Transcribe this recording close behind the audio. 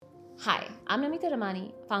Hi, I'm Namita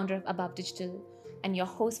Ramani, founder of Above Digital, and your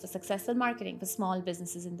host for successful marketing for small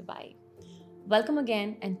businesses in Dubai. Welcome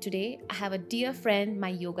again, and today I have a dear friend, my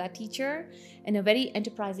yoga teacher, and a very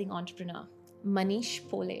enterprising entrepreneur, Manish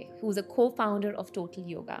Pole, who is a co-founder of Total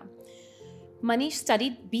Yoga. Manish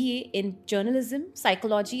studied BA in journalism,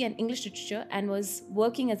 psychology, and English literature and was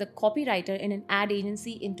working as a copywriter in an ad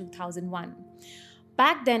agency in 2001.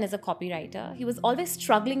 Back then, as a copywriter, he was always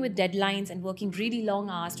struggling with deadlines and working really long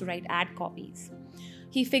hours to write ad copies.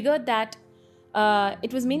 He figured that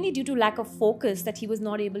it was mainly due to lack of focus that he was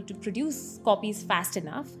not able to produce copies fast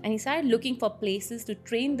enough, and he started looking for places to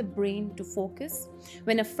train the brain to focus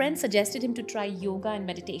when a friend suggested him to try yoga and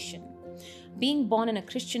meditation. Being born in a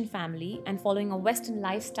Christian family and following a Western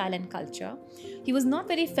lifestyle and culture, he was not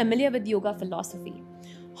very familiar with yoga philosophy.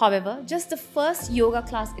 However, just the first yoga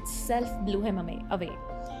class itself blew him away.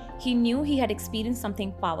 He knew he had experienced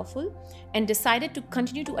something powerful and decided to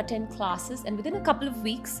continue to attend classes, and within a couple of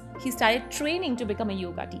weeks, he started training to become a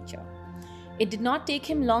yoga teacher. It did not take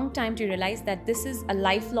him long time to realize that this is a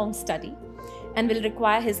lifelong study and will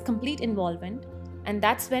require his complete involvement, and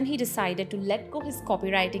that's when he decided to let go his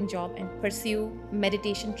copywriting job and pursue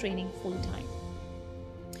meditation training full time.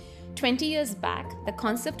 20 years back, the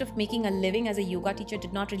concept of making a living as a yoga teacher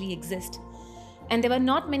did not really exist, and there were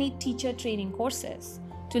not many teacher training courses.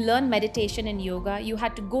 To learn meditation and yoga, you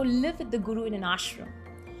had to go live with the guru in an ashram.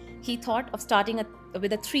 He thought of starting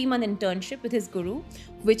with a 3-month internship with his guru,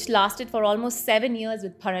 which lasted for almost 7 years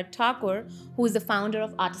with Bharat Thakur, who is the founder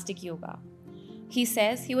of Artistic Yoga. He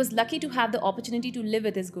says he was lucky to have the opportunity to live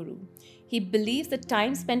with his guru. He believes the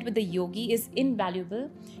time spent with the yogi is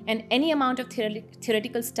invaluable, and any amount of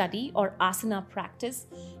theoretical study or asana practice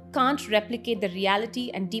can't replicate the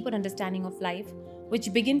reality and deeper understanding of life,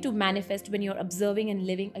 which begin to manifest when you're observing and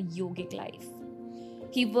living a yogic life.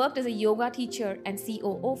 He worked as a yoga teacher and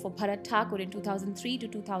COO for Bharat Thakur in 2003 to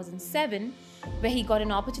 2007, where he got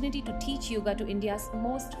an opportunity to teach yoga to India's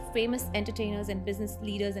most famous entertainers and business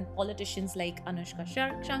leaders and politicians like Anushka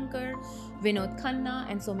Shankar, Vinod Khanna,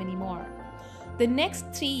 and so many more. The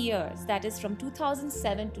next 3 years, that is from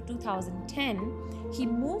 2007 to 2010, he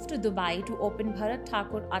moved to Dubai to open Bharat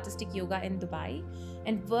Thakur Artistic Yoga in Dubai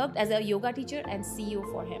and worked as a yoga teacher and CEO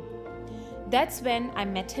for him. That's when I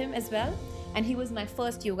met him as well, and he was my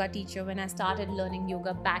first yoga teacher when I started learning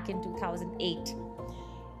yoga back in 2008.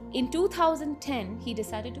 In 2010, he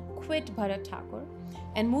decided to quit Bharat Thakur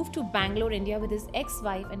and moved to Bangalore, India with his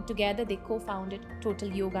ex-wife, and together they co-founded Total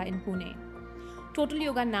Yoga in Pune. Total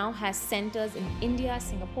Yoga now has centers in India,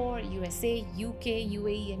 Singapore, USA, UK,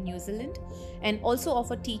 UAE, and New Zealand, and also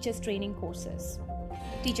offer teacher training courses.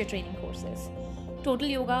 Total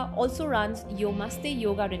Yoga also runs Yomaste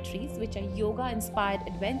Yoga retreats, which are yoga-inspired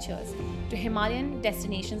adventures to Himalayan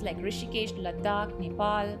destinations like Rishikesh, Ladakh,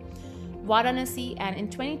 Nepal, Varanasi, and in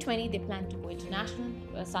 2020 they plan to go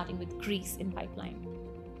international, starting with Greece in pipeline.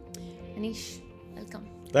 Manish, welcome.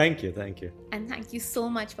 Thank you. And thank you so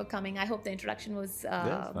much for coming. I hope the introduction was...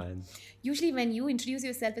 Fine. Usually when you introduce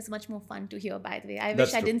yourself, it's much more fun to hear, by the way. I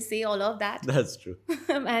That's wish I true. didn't say all of that. That's true.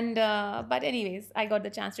 But anyways, I got the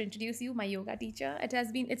chance to introduce you, my yoga teacher.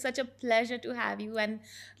 It's such a pleasure to have you. And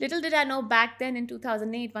little did I know back then in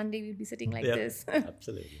 2008, one day we'd be sitting like this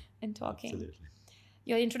Absolutely. and talking. Absolutely.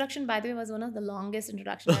 Your introduction, by the way, was one of the longest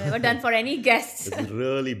introductions I've ever done for any guest. It's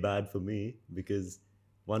really bad for me because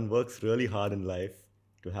one works really hard in life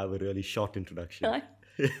to have a really short introduction.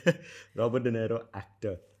 Robert De Niro,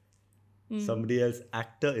 actor. Somebody else,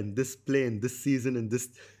 actor in this play, in this season, in this...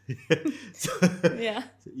 So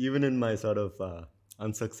even in my sort of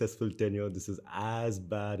unsuccessful tenure, this is as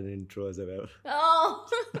bad an intro as I've ever... Oh,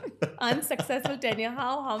 unsuccessful tenure.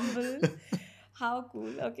 How humble. How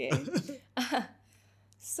cool. Okay.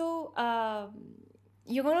 So,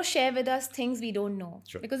 you're going to share with us things we don't know.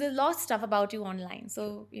 Sure. Because there's a lot of stuff about you online.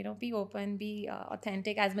 So, be open, be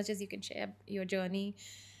authentic as much as you can share your journey.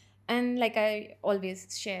 And like I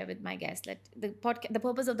always share with my guests, that the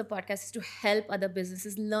purpose of the podcast is to help other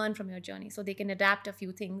businesses learn from your journey so they can adapt a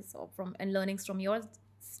few things and learnings from your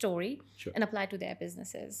story and apply to their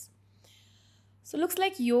businesses. So looks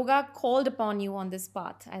like yoga called upon you on this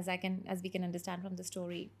path, as we can understand from the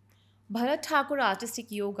story. Bharat Thakur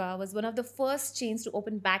Artistic Yoga was one of the first chains to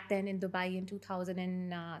open back then in Dubai in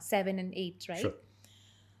 2007 and 8, right? Sure.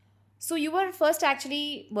 So you were first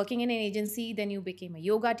actually working in an agency, then you became a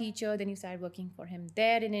yoga teacher, then you started working for him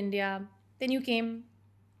there in India, then you came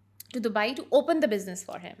to Dubai to open the business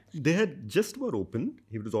for him. They had just were open.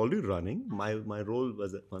 He was already running. My role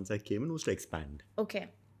was, once I came in, was to expand. Okay.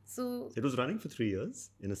 So it was running for 3 years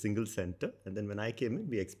in a single center. And then when I came in,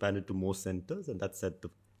 we expanded to more centers, and that set the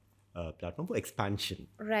platform for expansion.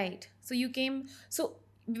 Right. So you came. So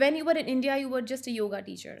when you were in India, you were just a yoga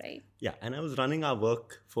teacher, right? Yeah, and I was running our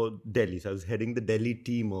work for Delhi. So I was heading the Delhi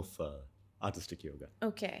team of artistic yoga.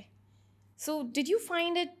 Okay. So did you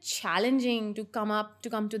find it challenging to come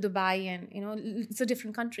to Dubai, and it's a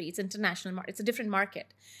different country, it's international market, it's a different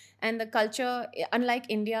market, and the culture, unlike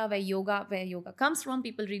India where yoga comes from,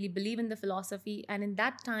 people really believe in the philosophy, and in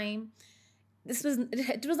that time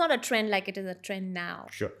it was not a trend like it is a trend now.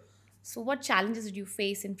 Sure. So what challenges did you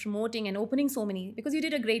face in promoting and opening so many, because you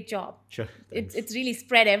did a great job. Sure. It's really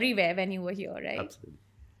spread everywhere when you were here, right? Absolutely.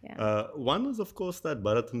 Yeah. One was, of course, that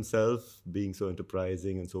Bharat himself being so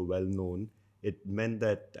enterprising and so well known, it meant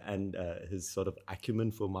that, and his sort of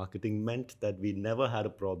acumen for marketing meant that we never had a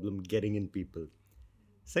problem getting in people.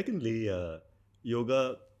 Secondly,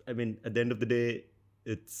 yoga, I mean, at the end of the day,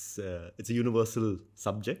 it's a universal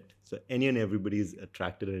subject. So any and everybody is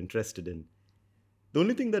attracted and interested in. The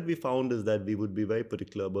only thing that we found is that we would be very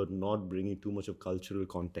particular about not bringing too much of cultural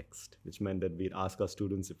context, which meant that we'd ask our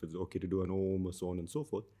students if it's okay to do an Om or so on and so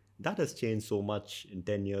forth. That has changed so much in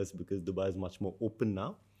 10 years because Dubai is much more open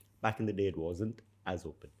now. Back in the day, it wasn't as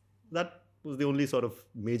open. That was the only sort of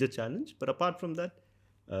major challenge. But apart from that,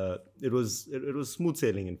 it was smooth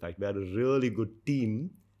sailing, in fact. We had a really good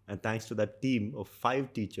team. And thanks to that team of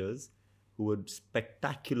 5 teachers who were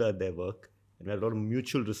spectacular at their work, and we had a lot of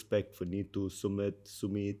mutual respect for Neetu,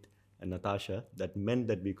 Sumit, and Natasha. That meant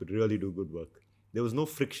that we could really do good work. There was no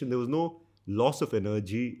friction. There was no loss of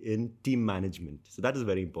energy in team management. So that is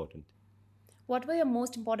very important. What were your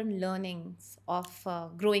most important learnings of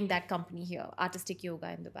growing that company here, Artistic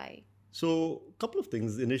Yoga in Dubai? So a couple of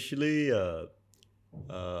things. Initially, so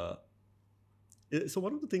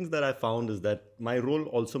one of the things that I found is that my role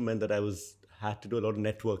also meant that I had to do a lot of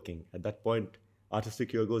networking. At that point,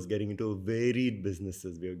 Artistic Yoga was getting into varied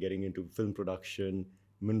businesses. We were getting into film production,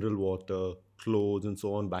 mineral water, clothes, and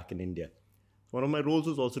so on back in India. One of my roles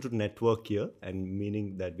was also to network here, and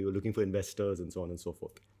meaning that we were looking for investors and so on and so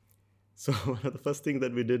forth. So one of the first things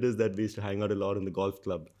that we did is that we used to hang out a lot in the golf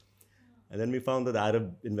club. And then we found that the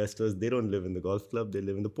Arab investors, they don't live in the golf club, they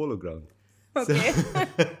live in the polo ground. Okay. So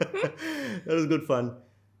that was good fun.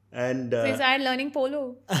 And so you started learning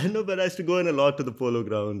polo? I know, but I used to go in a lot to the polo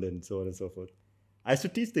ground and so on and so forth. I used to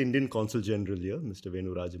teach the Indian Consul General here, Mr.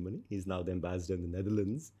 Venu Rajamani. He's now the ambassador in the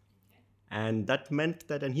Netherlands. And that meant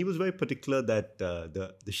that, and he was very particular that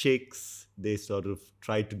the sheikhs, they sort of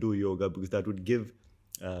tried to do yoga because that would give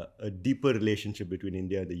a deeper relationship between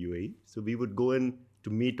India and the UAE. So we would go in to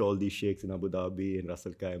meet all these sheikhs in Abu Dhabi and Ras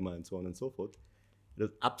Al Khaimah and so on and so forth. It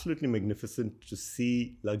was absolutely magnificent to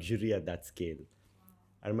see luxury at that scale.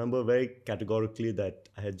 I remember very categorically that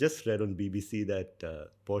I had just read on BBC that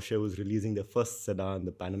Porsche was releasing their first sedan,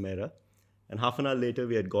 the Panamera. And half an hour later,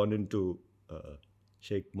 we had gone into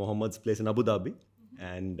Sheikh Mohammed's place in Abu Dhabi.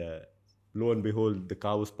 And lo and behold, the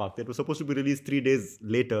car was parked there. It was supposed to be released 3 days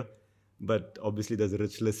later. But obviously, there's a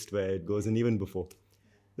rich list where it goes in even before.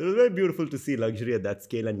 It was very beautiful to see luxury at that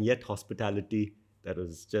scale, and yet hospitality that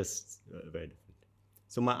was just very different.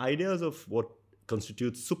 So my ideas of what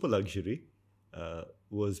constitutes super luxury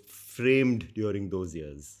was framed during those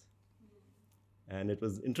years. And it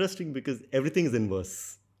was interesting because everything is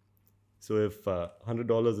inverse. So if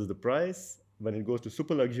 $100 is the price, when it goes to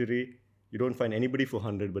super luxury, you don't find anybody for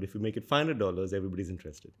 100, but if you make it $500, everybody's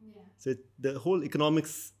interested. Yeah. So the whole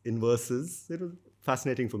economics inverses. It was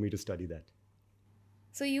fascinating for me to study that.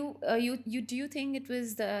 So you do you think it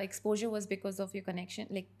was the exposure was because of your connection,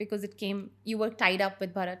 like because you were tied up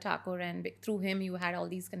with Bharat Thakur and through him you had all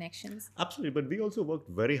these connections? Absolutely, but we also worked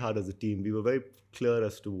very hard as a team. We were very clear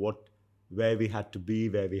as to where we had to be,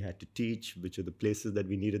 where we had to teach, which are the places that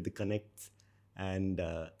we needed the connects. And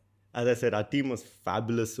as I said, our team was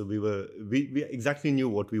fabulous. So we exactly knew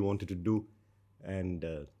what we wanted to do, and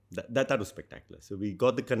that was spectacular. So we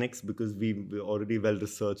got the connects because we were already well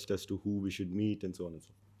researched as to who we should meet and so on and so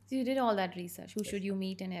forth. So you did all that research. Who should you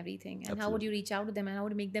meet and everything, and Absolutely. How would you reach out to them, and how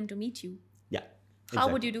would you make them to meet you? Yeah. How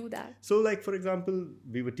would you do that? So, like for example,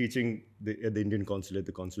 we were teaching at the Indian Consulate,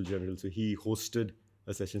 the Consul General. So he hosted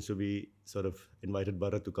a session. So we sort of invited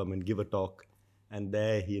Bharat to come and give a talk, and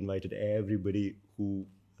there he invited everybody who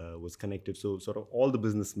was connected. So sort of all the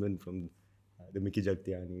businessmen from the Mickey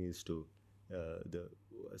Jagtianis to the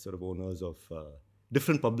sort of owners of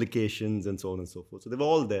different publications and so on and so forth. So they were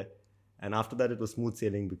all there. And after that, it was smooth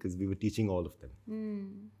sailing because we were teaching all of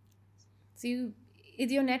them. So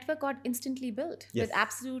your network got instantly built with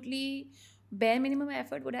absolutely bare minimum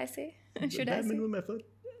effort, would I say? Bare minimum effort?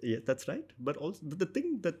 Yeah, that's right. But also the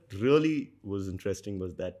thing that really was interesting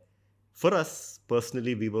was that for us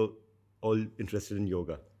personally, we were all interested in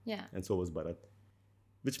yoga. Yeah. And so was Bharat.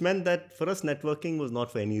 which meant that for us, networking was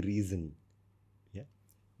not for any reason. Yeah,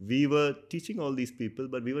 we were teaching all these people,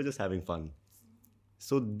 but we were just having fun.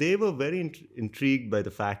 So they were very intrigued by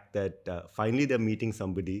the fact that finally they're meeting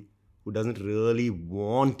somebody who doesn't really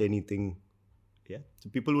want anything. Yeah. So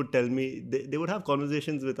people would tell me, they would have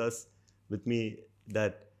conversations with me,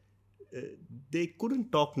 that uh, they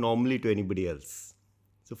couldn't talk normally to anybody else.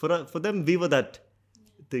 So for them, we were that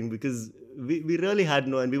thing, because we really had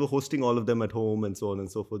no, and we were hosting all of them at home and so on and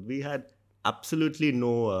so forth. We had absolutely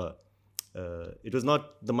no, it was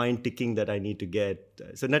not the mind ticking that I need to get.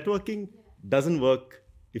 So networking doesn't work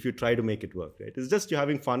if you try to make it work, right? It's just you're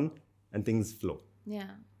having fun and things flow. Yeah.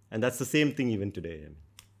 And that's the same thing even today. I mean.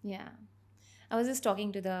 Yeah. I was just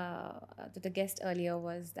talking to the guest earlier,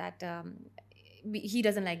 was that he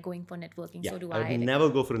doesn't like going for networking. Yeah, So do I I. would Like, never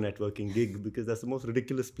go for a networking gig, because that's the most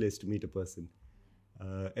ridiculous place to meet a person.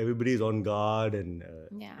 Everybody's on guard, and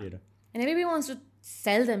yeah. you know. And everybody wants to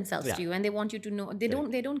sell themselves Yeah. to you, and they want you to know. They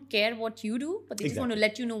don't care what you do, but they just want to Exactly.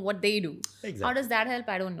 let you know what they do. Exactly. How does that help?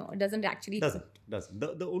 I don't know. It doesn't actually. Doesn't.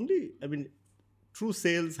 The only, I mean, true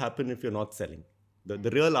sales happen if you're not selling. The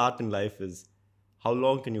real art in life is how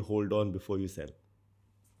long can you hold on before you sell.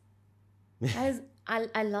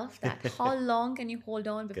 I love that. How long can you hold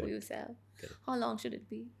on before Correct. you sell? Correct. How long should it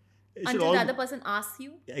be? It should Until all- the other person asks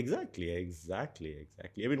you? Exactly.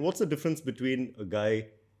 I mean, what's the difference between a guy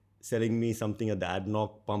selling me something at the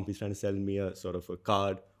ADNOC pump, he's trying to sell me a sort of a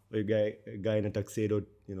card, or a guy in a tuxedo,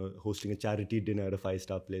 hosting a charity dinner at a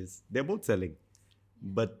 5-star place? They're both selling.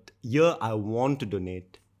 But here I want to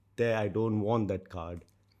donate, there I don't want that card.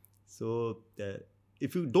 So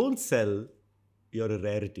if you don't sell, you're a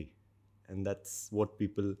rarity. And that's what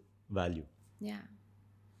people value. Yeah.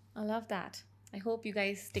 I love that. I hope you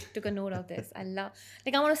guys took a note of this. I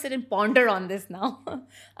want to sit and ponder on this now.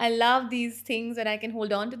 I love these things that I can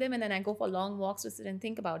hold on to them, and then I go for long walks to sit and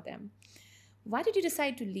think about them. Why did you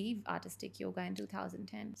decide to leave artistic yoga in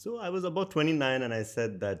 2010? So I was about 29, and I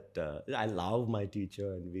said that I love my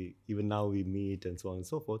teacher, and even now we meet and so on and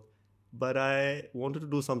so forth. But I wanted to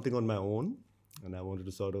do something on my own, and I wanted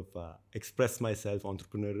to sort of express myself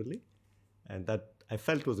entrepreneurially. And that I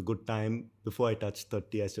felt was a good time. Before I touched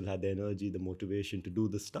 30, I still had the energy, the motivation to do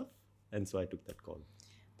this stuff. And so I took that call.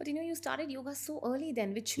 But you started yoga so early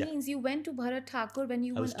then, which Yeah. means you went to Bharat Thakur when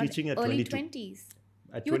you I were was in teaching at early 22. 20s.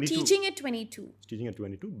 At You were 22, teaching at 22. teaching at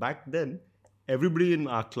 22. Back then, everybody in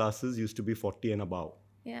our classes used to be 40 and above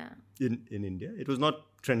Yeah. in India. It was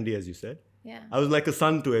not trendy, as you said. Yeah. I was like a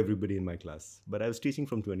son to everybody in my class. But I was teaching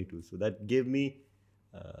from 22. So that gave me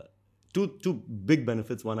two big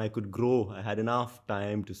benefits. One, I could grow. I had enough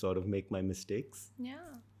time to sort of make my mistakes. Yeah.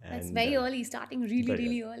 That's And, very early, starting really, very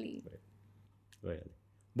really early. Very early.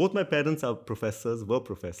 Both my parents were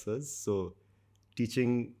professors. So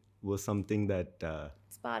teaching was something that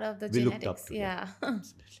It's part of the we genetics. looked up to. Yeah.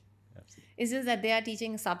 Absolutely. It's just that they are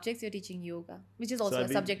teaching subjects, you're teaching yoga, which is also So a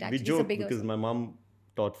subject actually. we It's a joke bigger because my mom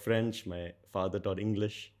taught French, my father taught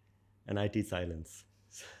English, and I teach silence.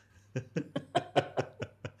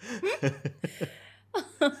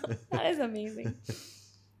 That is amazing.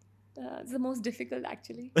 It's the most difficult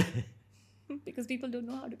actually. Because people don't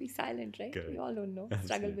know how to be silent, right? Correct. We all don't know.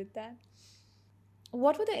 Struggle Absolutely. with that.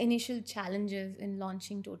 What were the initial challenges in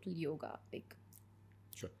launching Total Yoga?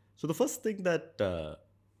 Sure. So the first thing that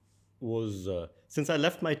was, since I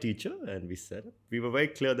left my teacher and we set up, we were very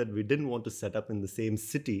clear that we didn't want to set up in the same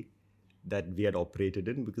city that we had operated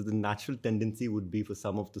in, because the natural tendency would be for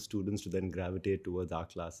some of the students to then gravitate towards our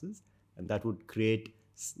classes, and that would create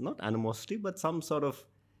not animosity but some sort of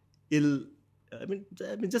ill. I mean,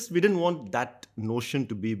 just we didn't want that notion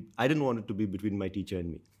to be. I didn't want it to be between my teacher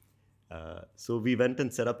and me. So we went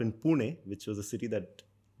and set up in Pune, which was a city that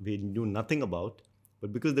we knew nothing about.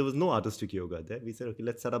 But because there was no artistic yoga there, we said, okay,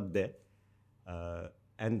 let's set up there.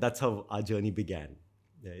 And that's how our journey began.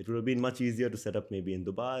 Yeah, it would have been much easier to set up maybe in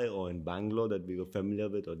Dubai or in Bangalore that we were familiar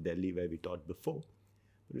with, or Delhi where we taught before.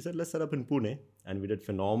 But we said, let's set up in Pune, and we did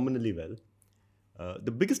phenomenally well.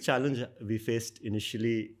 The biggest challenge we faced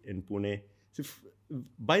initially in Pune,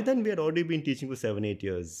 by then we had already been teaching for 7-8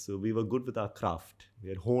 years, so we were good with our craft. We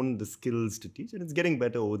had honed the skills to teach, and it's getting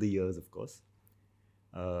better over the years, of course.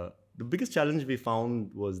 The biggest challenge we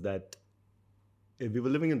found was that we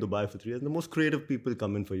were living in Dubai for 3 years, and the most creative people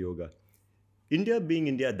come in for yoga. India being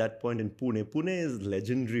India at that point in Pune is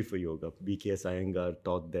legendary for yoga. B.K.S. Iyengar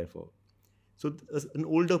taught there for. So an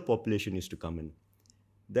older population used to come in.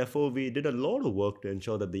 Therefore, we did a lot of work to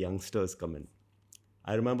ensure that the youngsters come in.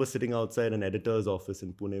 I remember sitting outside an editor's office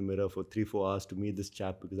in Pune Mirror for 3-4 hours to meet this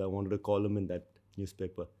chap because I wanted a column in that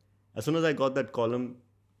newspaper. As soon as I got that column,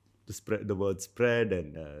 the word spread,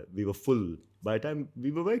 and we were full. By the time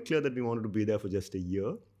we were very clear that we wanted to be there for just a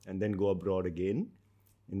year and then go abroad again,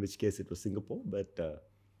 in which case it was Singapore. But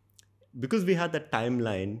because we had that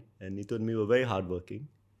timeline, and Neetu and me were very hardworking,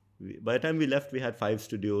 by the time we left, we had 5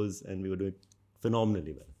 studios and we were doing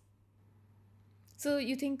phenomenally well. So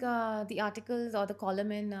you think the articles or the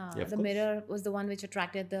column in the Mirror was the one which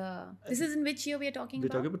attracted the... This is in which year we are talking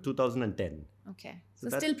about? We're talking about 2010. Okay. So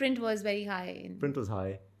still print was very high. Print was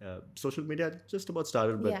high. Social media had just about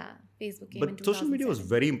started. But, Facebook came in 2007. But social media was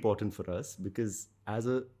very important for us because as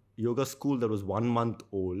a yoga school that was 1 month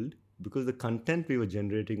old, because the content we were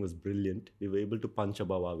generating was brilliant, we were able to punch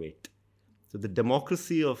above our weight. So the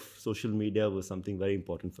democracy of social media was something very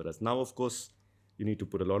important for us. Now, of course, you need to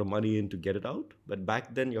put a lot of money in to get it out. But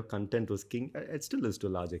back then, your content was king. It still is to a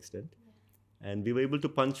large extent. And we were able to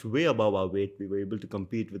punch way above our weight. We were able to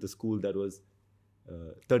compete with a school that was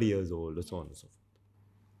 30 years old, or so on and so forth.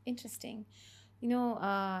 Interesting. You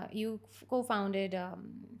know, you co-founded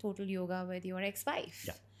Total Yoga with your ex-wife.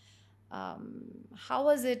 Yeah. How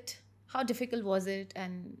was it? How difficult was it,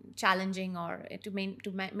 and challenging, or to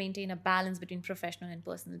maintain a balance between professional and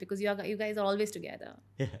personal? Because you guys are always together,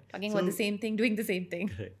 talking about the same thing, doing the same thing.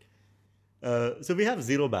 Correct. So we have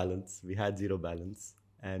zero balance. We had zero balance,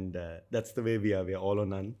 and that's the way we are. We are all or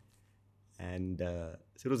none. And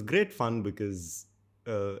so it was great fun because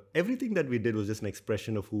everything that we did was just an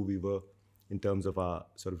expression of who we were in terms of our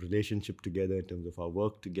sort of relationship together, in terms of our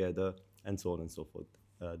work together, and so on and so forth.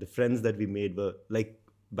 The friends that we made were like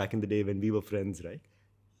back in the day when we were friends, right?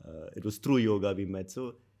 It was through yoga we met.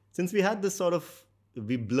 So since we had this sort of,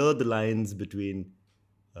 we blurred the lines between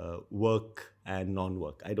work and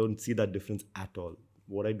non-work. I don't see that difference at all.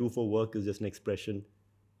 What I do for work is just an expression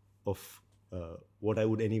of what I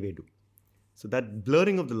would anyway do. So that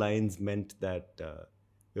blurring of the lines meant that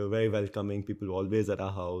we were very welcoming. People were always at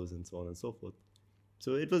our house and so on and so forth.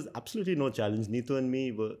 So it was absolutely no challenge. Neetu and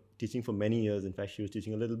me were teaching for many years. In fact, she was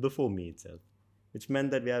teaching a little before me itself, which meant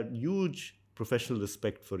that we had huge professional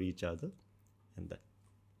respect for each other, and that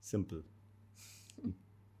simple.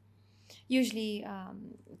 Usually,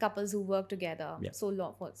 couples who work together so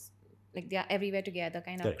long, like they are everywhere together,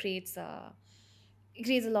 kind of Correct. creates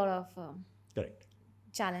a lot of Correct.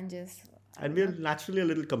 challenges. And we're naturally a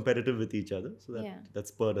little competitive with each other, so that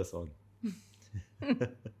spurred us on.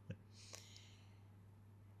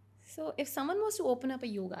 So, if someone was to open up a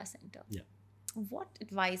yoga center, what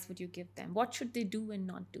advice would you give them? What should they do and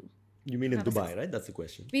not do? You mean in Dubai, right? That's the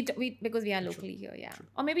question. Because we are locally here, True.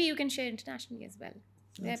 Or maybe you can share internationally as well.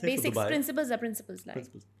 Basic Principles are principles. Like.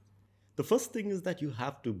 The first thing is that you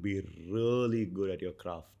have to be really good at your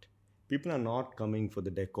craft. People are not coming for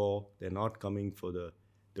the decor. They're not coming for the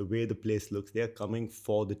way the place looks. They are coming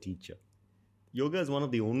for the teacher. Yoga is one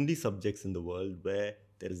of the only subjects in the world where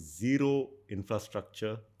there is zero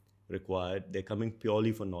infrastructure required. They're coming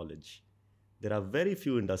purely for knowledge. There are very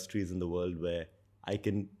few industries in the world where I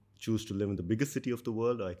can choose to live in the biggest city of the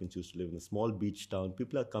world, or I can choose to live in a small beach town.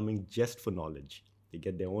 People are coming just for knowledge. They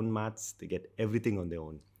get their own mats. They get everything on their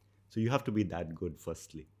own. So you have to be that good,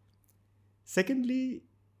 firstly. Secondly,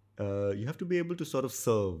 you have to be able to sort of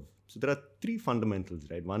serve. So there are 3 fundamentals,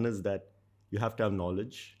 right? One is that you have to have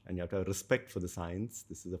knowledge and you have to have respect for the science.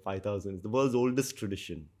 This is it's the world's oldest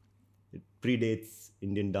tradition. It predates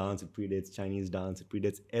Indian dance, it predates Chinese dance, it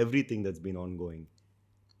predates everything that's been ongoing.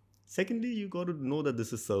 Secondly, you got to know that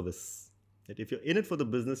this is service. That if you're in it for the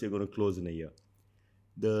business, you're going to close in a year.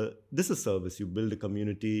 This is service. You build a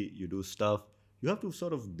community, you do stuff. You have to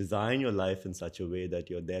sort of design your life in such a way that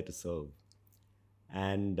you're there to serve.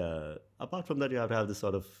 And apart from that, you have to have this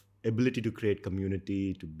sort of ability to create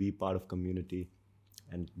community, to be part of community.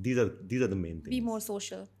 And these are the main things. Be more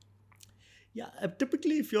social. Yeah,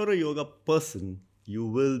 typically if you're a yoga person, you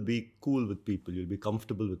will be cool with people. You'll be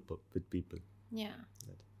comfortable with people. Yeah.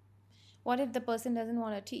 What if the person doesn't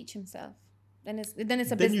want to teach himself? Then it's a business.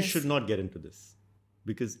 Then you should not get into this.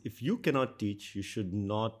 Because if you cannot teach, you should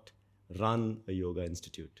not run a yoga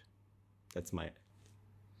institute. That's my...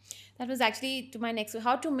 That was actually to my next.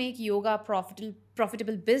 How to make yoga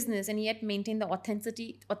profitable business and yet maintain the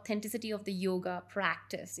authenticity of the yoga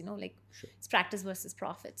practice. It's practice versus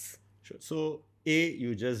profits. Sure. So,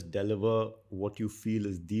 you just deliver what you feel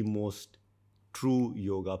is the most true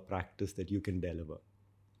yoga practice that you can deliver.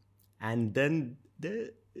 And then there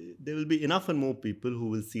will be enough and more people who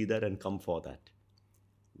will see that and come for that.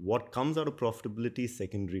 What comes out of profitability is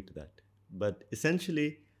secondary to that. But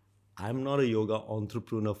essentially, I'm not a yoga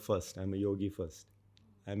entrepreneur first. I'm a yogi first.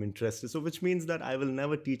 I'm interested. So which means that I will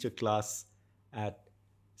never teach a class at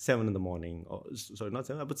 7 in the morning. Not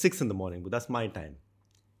 7, but 6 in the morning. But that's my time.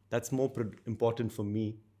 That's more important for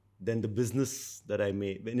me then the business that I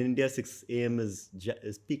may, in India, 6 a.m. is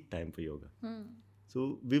peak time for yoga.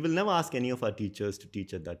 So we will never ask any of our teachers to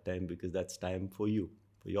teach at that time because that's time for you,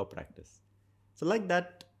 for your practice. So like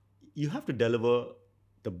that, you have to deliver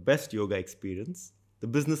the best yoga experience. The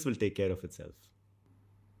business will take care of itself.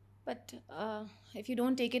 But if you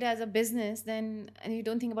don't take it as a business, then and you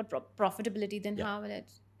don't think about profitability, then how will it?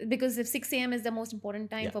 Because if 6 a.m. is the most important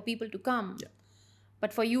time for people to come,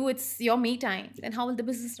 but for you it's your me time, then how will the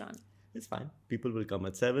business run? It's fine. People will come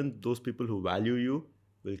at 7. Those people who value you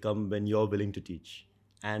will come when you're willing to teach.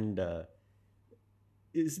 And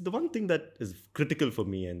is the one thing that is critical for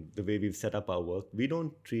me and the way we've set up our work, we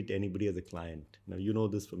don't treat anybody as a client. Now, you know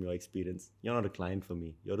this from your experience. You're not a client for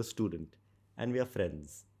me. You're a student. And we are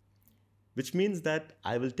friends. Which means that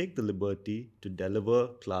I will take the liberty to deliver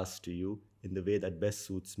class to you in the way that best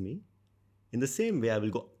suits me. In the same way, I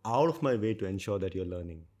will go out of my way to ensure that you're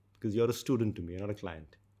learning. Because you're a student to me, you're not a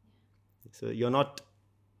client. So you're not...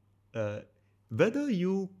 whether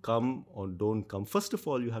you come or don't come, first of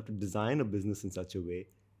all, you have to design a business in such a way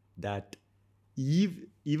that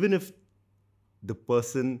even if the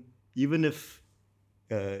person, even if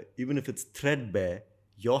it's threadbare,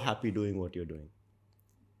 you're happy doing what you're doing.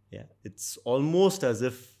 Yeah, it's almost as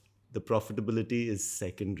if the profitability is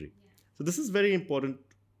secondary. So this is very important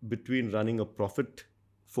between running a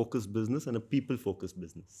profit-focused business and a people-focused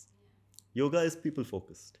business. Yoga is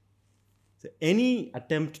people-focused. So any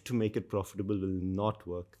attempt to make it profitable will not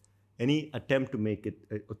work. Any attempt to make it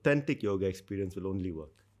an authentic yoga experience will only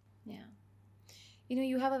work. Yeah. You know,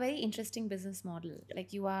 you have a very interesting business model.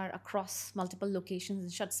 Like you are across multiple locations in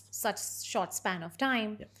such short span of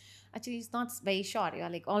time. Actually, it's not very short. You're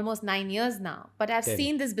like almost 9 years now. But I've 10.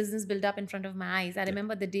 seen this business build up in front of my eyes. I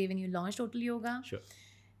remember the day when you launched Total Yoga. Sure.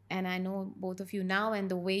 And I know both of you now and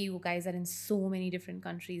the way you guys are in so many different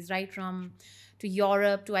countries, right from to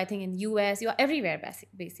Europe to I think in US, you're everywhere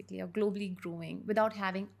basically. You're globally growing without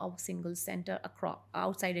having a single center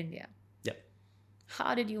outside India. Yeah.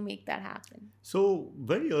 How did you make that happen? So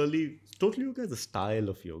very early, Total Yoga is a style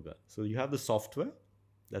of yoga. So you have the software,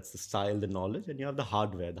 that's the style, the knowledge, and you have the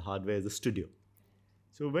hardware. The hardware is the studio.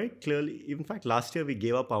 So very clearly, in fact, last year we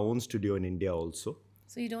gave up our own studio in India also.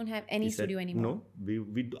 So you don't have any studio anymore? No,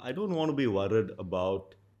 I don't want to be worried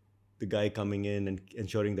about the guy coming in and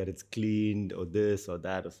ensuring that it's cleaned or this or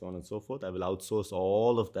that or so on and so forth. I will outsource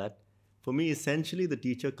all of that. For me, essentially, the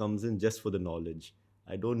teacher comes in just for the knowledge.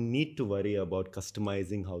 I don't need to worry about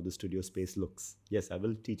customizing how the studio space looks. Yes, I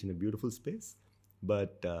will teach in a beautiful space,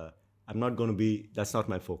 but I'm not going to be, that's not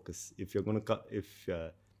my focus. If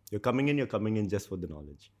you're coming in just for the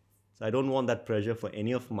knowledge. So I don't want that pressure for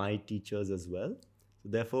any of my teachers as well. So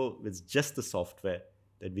therefore, it's just the software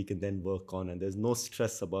that we can then work on, and there's no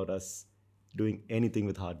stress about us doing anything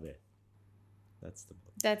with hardware.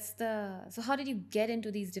 So how did you get into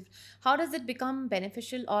these how does it become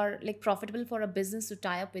beneficial or like profitable for a business to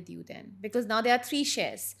tie up with you then? Because now there are 3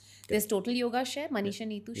 shares. There's Total Yoga share, Manish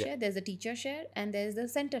and Neetu share, there's the teacher share, and there's the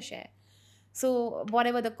center share. So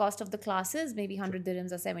whatever the cost of the class is, maybe 100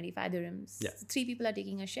 dirhams or 75 dirhams, 3 people are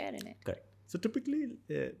taking a share in it. Correct. So typically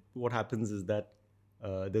what happens is that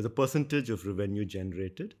there's a percentage of revenue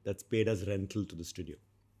generated that's paid as rental to the studio.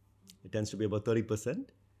 It tends to be about 30%,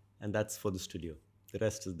 and that's for the studio. The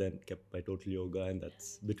rest is then kept by Total Yoga, and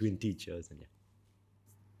that's between teachers. And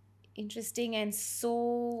Interesting and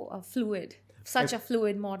so fluid. Such a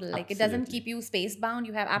fluid model. Like it doesn't keep you space bound.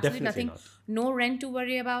 You have absolutely nothing, no rent to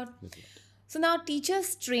worry about. So now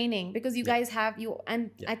teachers training, because you guys have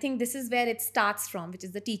I think this is where it starts from, which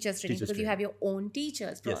is the teachers training, because you have your own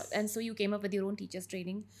teachers. And so you came up with your own teachers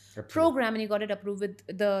training program and you got it approved with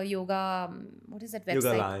the yoga, what is that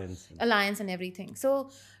website? Yoga Alliance and everything. So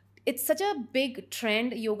it's such a big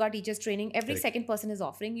trend, yoga teachers training. Every second person is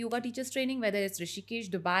offering yoga teachers training, whether it's Rishikesh,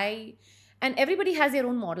 Dubai, and everybody has their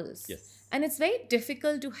own models. And it's very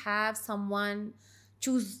difficult to have someone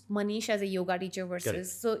choose Manish as a yoga teacher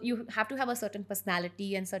versus, so you have to have a certain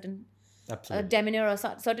personality and certain demeanor or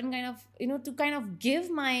certain kind of, to kind of give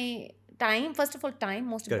my time, first of all, time,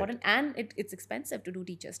 most important, and it's expensive to do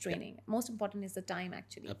teachers training. Most important is the time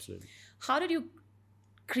actually. Absolutely. How did you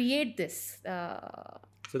create this?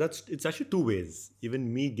 So it's actually 2 ways.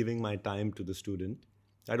 Even me giving my time to the student,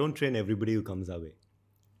 I don't train everybody who comes our way.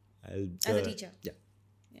 As a teacher?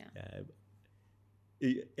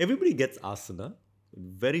 Everybody gets asana.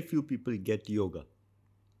 Very few people get yoga.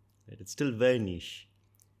 Right? It's still very niche.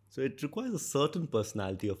 So it requires a certain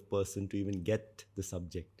personality of person to even get the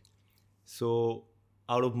subject. So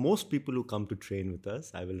out of most people who come to train with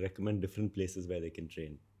us, I will recommend different places where they can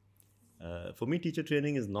train. For me, teacher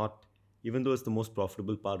training is not even though it's the most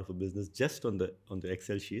profitable part of a business, just on the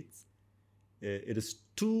Excel sheets, it is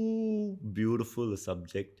too beautiful a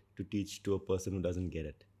subject to teach to a person who doesn't get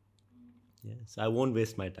it. Yeah, so I won't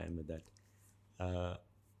waste my time with that. Uh,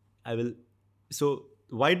 I will. So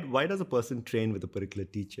why does a person train with a particular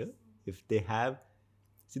teacher if they have?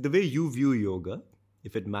 See, the way you view yoga,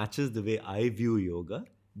 if it matches the way I view yoga,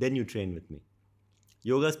 then you train with me.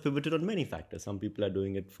 Yoga is pivoted on many factors. Some people are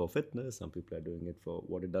doing it for fitness, some people are doing it for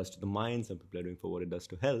what it does to the mind, some people are doing it for what it does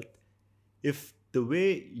to health. If the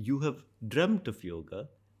way you have dreamt of yoga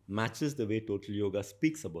matches the way Total Yoga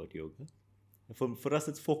speaks about yoga, for us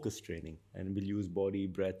it's focus training, and we'll use body,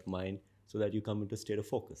 breath, mind so that you come into a state of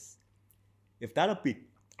focus. If that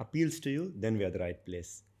appeals to you, then we are the right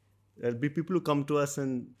place. There'll be people who come to us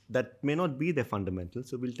and that may not be their fundamental,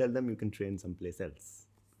 so we'll tell them you can train someplace else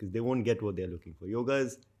because they won't get what they're looking for. Yoga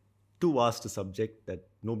is too vast a subject that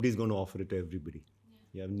nobody's going to offer it to everybody.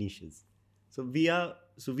 You have niches. So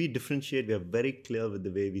we differentiate, we are very clear with the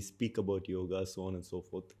way we speak about yoga, so on and so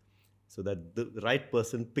forth, so that the right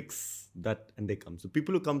person picks that and they come. So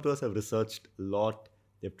people who come to us have researched a lot,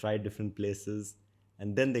 they've tried different places,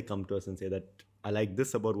 and then they come to us and say that I like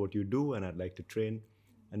this about what you do and I'd like to train.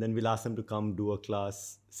 And then we'll ask them to come do a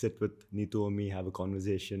class, sit with Neetu or me, have a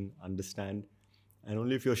conversation, understand. And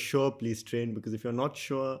only if you're sure, please train, because if you're not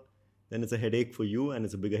sure, then it's a headache for you and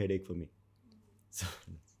it's a bigger headache for me. So,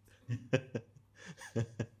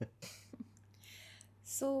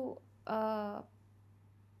 So,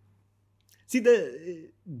 see,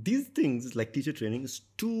 these things like teacher training is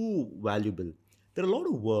too valuable. There are a lot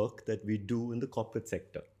of work that we do in the corporate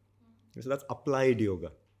sector. So that's applied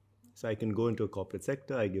yoga. So I can go into a corporate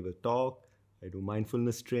sector, I give a talk, I do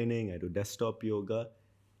mindfulness training, I do desktop yoga,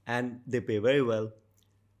 and they pay very well.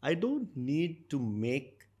 I don't need to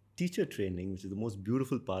make teacher training, which is the most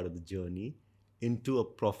beautiful part of the journey, into a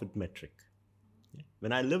profit metric.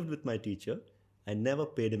 When I lived with my teacher, I never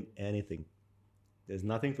paid him anything. There's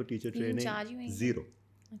nothing for teacher he didn't training. charge you anything? Zero.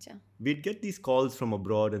 Acha. We'd get these calls from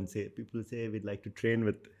abroad and people say we'd like to train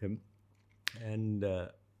with him. And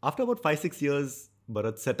after about 5-6 years,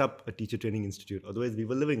 Bharat set up a teacher training institute. Otherwise, we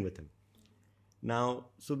were living with him. Now,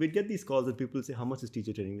 so we'd get these calls and people say, how much is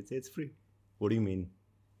teacher training? We'd say, it's free. What do you mean?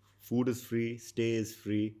 Food is free, stay is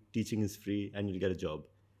free, teaching is free, and you'll get a job.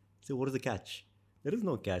 So what is the catch? There is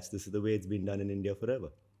no catch. This is the way it's been done in India forever.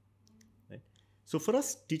 Right? So for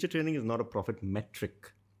us, teacher training is not a profit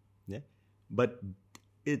metric. Yeah? But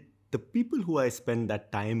the people who I spend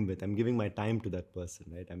that time with, I'm giving my time to that person,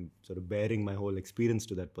 right? I'm sort of bearing my whole experience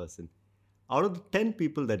to that person. Out of the 10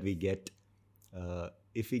 people that we get,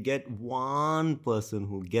 if we get one person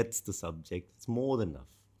who gets the subject, it's more than enough.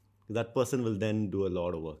 That person will then do a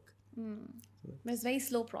lot of work. But it's a very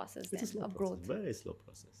slow process then, of growth. Very slow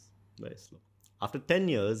process. Very slow. After 10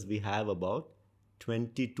 years, we have about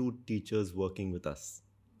 22 teachers working with us.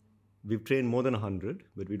 We've trained more than 100,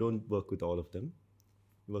 but we don't work with all of them.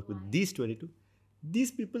 We work with these 22.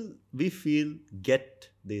 These people, we feel, get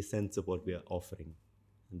the sense of what we are offering,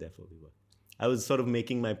 and therefore we work. I was sort of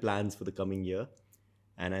making my plans for the coming year,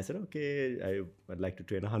 and I said, okay, I'd like to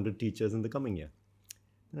train 100 teachers in the coming year.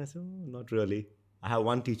 And I said, oh, not really. I have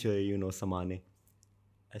one teacher, Samane.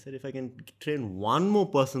 I said, if I can train one more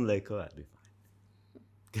person like her, I'll be fine.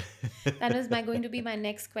 That was going to be my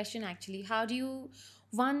next question, actually. How do you,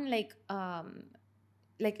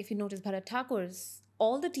 if you notice Bharat Thakur's,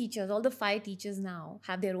 all the teachers, all the 5 teachers now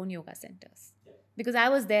have their own yoga centers. Because I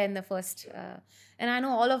was there in the first, and I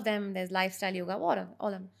know all of them, there's lifestyle yoga, all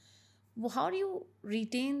of them. Well, how do you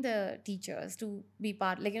retain the teachers to be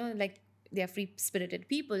part, they are free-spirited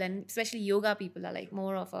people, and especially yoga people are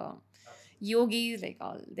more of a yogis,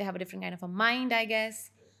 they have a different kind of a mind, I guess.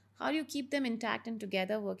 How do you keep them intact and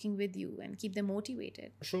together working with you and keep them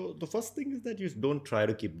motivated? So the first thing is that you don't try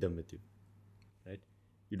to keep them with you, right?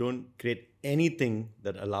 You don't create anything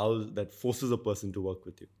that forces a person to work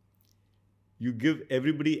with you. You give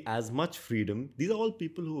everybody as much freedom. These are all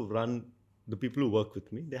people the people who work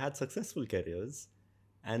with me, they had successful careers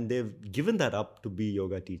and they've given that up to be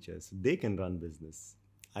yoga teachers. They can run business.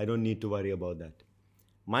 I don't need to worry about that.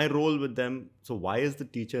 My role with them, so why is the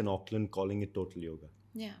teacher in Auckland calling it Total Yoga?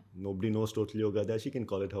 Yeah. Nobody knows Total Yoga there. She can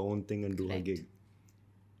call it her own thing and do her gig.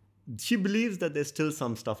 She believes that there's still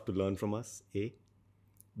some stuff to learn from us, A.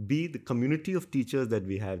 B, the community of teachers that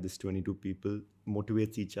we have, this 22 people,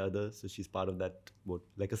 motivates each other. So she's part of that,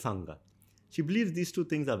 like a Sangha. She believes these two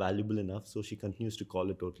things are valuable enough, so she continues to call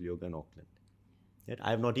it Total Yoga in Auckland. Yet I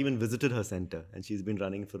have not even visited her center, and she's been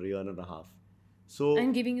running for a year and a half. So,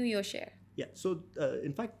 and giving you your share. Yeah. So,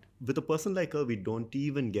 in fact, with a person like her, we don't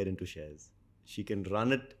even get into shares. She can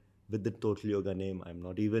run it with the Total Yoga name. I'm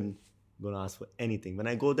not even going to ask for anything. When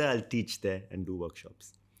I go there, I'll teach there and do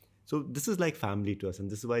workshops. So this is like family to us, and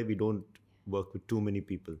this is why we don't work with too many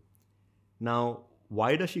people. Now,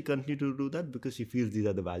 why does she continue to do that? Because she feels these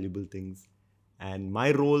are the valuable things. And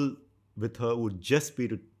my role with her would just be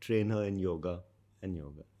to train her in yoga and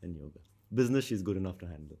yoga and yoga. Business, she's good enough to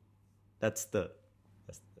handle. That's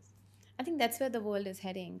I think that's where the world is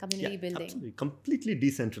heading, community building. Absolutely. Completely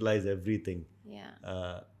decentralize everything.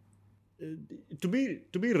 Yeah. To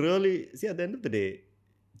be really, see, at the end of the day,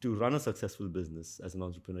 to run a successful business as an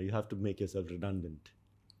entrepreneur, you have to make yourself redundant.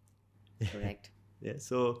 Correct. Yeah.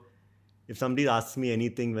 So if somebody asks me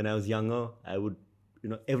anything when I was younger, I would,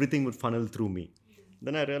 everything would funnel through me.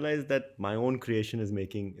 Then I realized that my own creation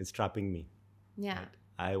is trapping me. Yeah. Right?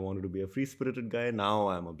 I wanted to be a free-spirited guy. Now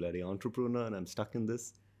I'm a bloody entrepreneur and I'm stuck in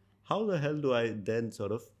this. How the hell do I then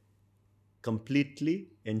sort of completely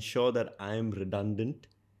ensure that I'm redundant?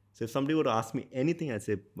 So if somebody were to ask me anything, I'd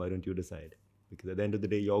say, why don't you decide? Because at the end of the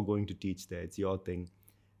day, you're going to teach there. It's your thing.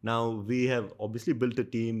 Now, we have obviously built a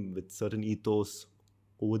team with certain ethos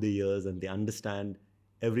over the years, and they understand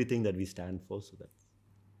everything that we stand for. So that's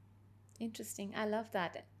interesting. I love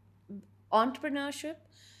that. Entrepreneurship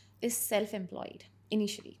is self-employed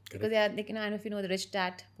initially. Correct. Because they are, like, I don't know if you know the Rich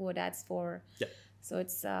Dad, Poor Dad's for. Yeah. So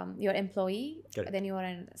it's your employee, Correct. then you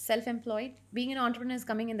are self-employed. Being an entrepreneur is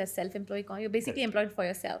coming in the self-employed. You're basically Correct. employed for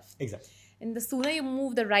yourself. Exactly. And the sooner you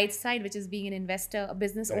move the right side, which is being an investor, a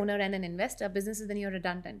business Correct. owner and an investor, businesses, then you're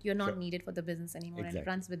redundant. You're not Sure. needed for the business anymore, and Exactly.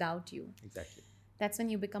 it runs without you. Exactly. That's when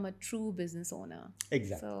you become a true business owner.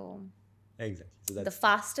 Exactly. So Exactly. So the that's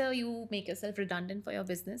faster you make yourself redundant for your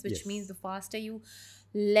business, which Yes. means the faster you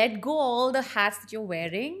let go all the hats that you're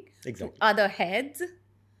wearing Exactly. to other heads, the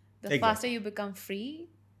Exactly. faster you become free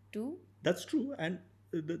to. That's true. And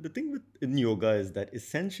the thing in yoga is that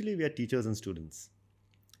essentially we are teachers and students.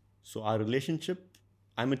 So our relationship,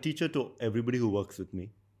 I'm a teacher to everybody who works with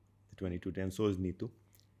me, the 22 and so is Neetu.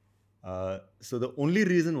 So the only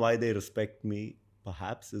reason why they respect me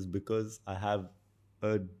perhaps is because I have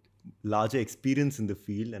a larger experience in the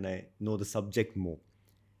field and I know the subject more.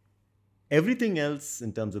 Everything else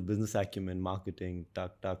in terms of business acumen, marketing,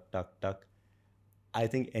 I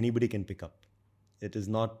think anybody can pick up. It is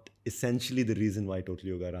not essentially the reason why Total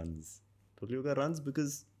Yoga runs. Total Yoga runs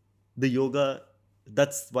because the yoga,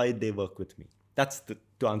 that's why they work with me.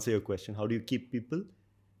 To answer your question, how do you keep people?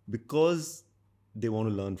 Because they want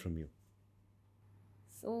to learn from you.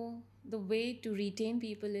 So the way to retain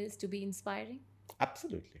people is to be inspiring?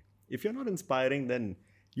 Absolutely. If you're not inspiring, then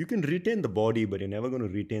you can retain the body, but you're never going to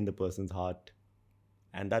retain the person's heart.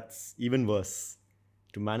 And that's even worse.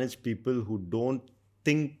 To manage people who don't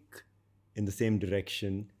think in the same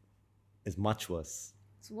direction is much worse.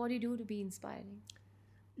 So what do you do to be inspiring?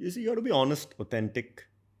 You see, you got to be honest, authentic.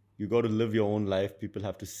 You got to live your own life. People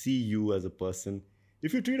have to see you as a person.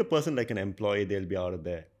 If you treat a person like an employee, they'll be out of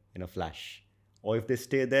there in a flash. Or if they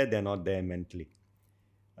stay there, they're not there mentally.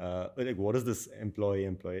 Like, what is this employee?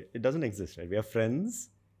 It doesn't exist, right? We are friends.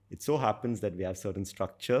 It so happens that we have certain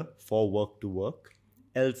structure for work to work.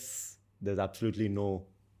 Else, there's absolutely no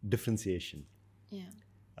differentiation.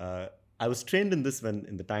 Yeah. I was trained in this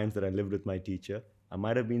in the times that I lived with my teacher. I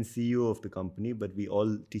might have been CEO of the company, but we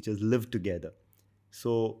all teachers lived together.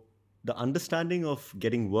 So the understanding of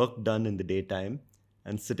getting work done in the daytime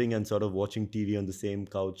and sitting and sort of watching TV on the same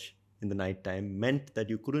couch in the nighttime meant that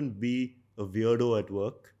you couldn't be a weirdo at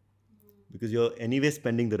work because you're anyway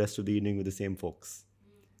spending the rest of the evening with the same folks.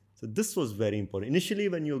 So this was very important. Initially,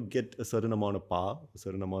 when you get a certain amount of power, a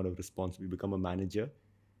certain amount of responsibility, you become a manager.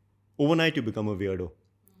 Overnight, you become a weirdo.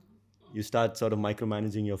 You start sort of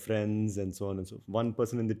micromanaging your friends and so on and so forth. One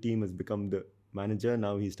person in the team has become the manager.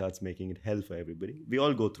 Now he starts making it hell for everybody. We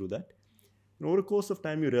all go through that. And over the course of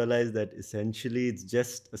time, you realize that essentially it's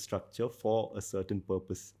just a structure for a certain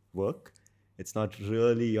purpose work. It's not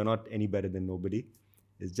really, you're not any better than nobody.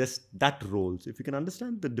 It's just that role. So if you can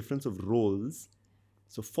understand the difference of roles,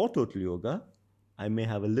 so for Total Yoga, I may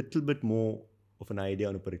have a little bit more of an idea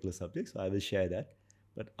on a particular subject, so I will share that.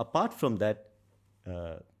 But apart from that,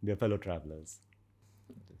 we are fellow travelers.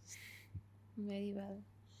 Very well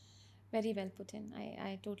put in.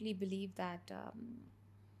 I totally believe that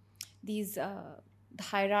these the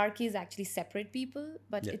hierarchies actually separate people,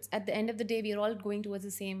 but Yeah. it's at the end of the day we are all going towards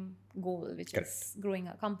the same goal, which Correct. is growing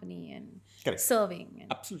a company and Correct. serving. And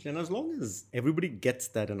Absolutely. And as long as everybody gets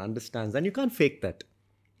that and understands, and you can't fake that.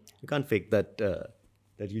 You can't fake that,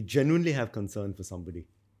 that you genuinely have concern for somebody.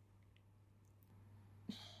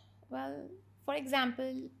 well, for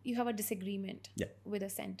example, you have a disagreement Yeah. with a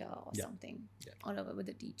center or Yeah. something, Yeah. or with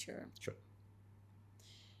a teacher, Sure.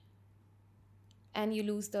 and you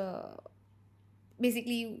lose the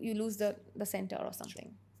basically you lose the center or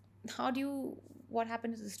something. What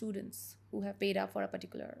happens to the students who have paid up for a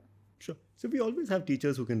particular? Sure. So we always have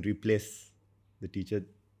teachers who can replace the teacher.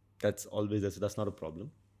 That's not a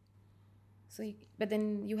problem. But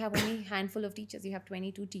then you have only handful of teachers. You have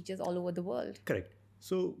 22 teachers all over the world. Correct.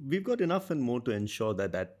 So we've got enough and more to ensure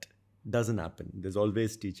that that doesn't happen. There's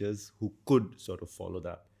always teachers who could sort of follow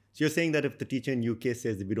that. So you're saying that if the teacher in UK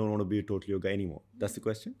says that we don't want to be a total yoga anymore, that's the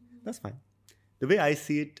question? That's fine. The way I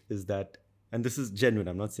see it is that, and this is genuine,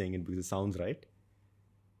 I'm not saying it because it sounds right.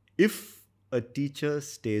 If a teacher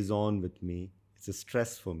stays on with me, it's a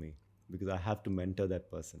stress for me because I have to mentor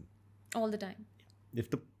that person. All the time.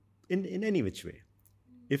 In any which way.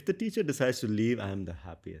 If the teacher decides to leave, I am the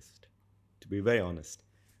happiest, to be very honest.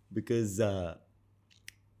 Because I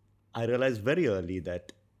realized very early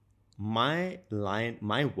that my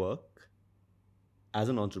work as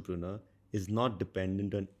an entrepreneur is not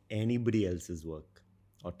dependent on anybody else's work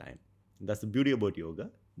or time. And that's the beauty about yoga,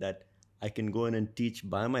 that I can go in and teach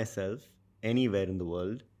by myself anywhere in the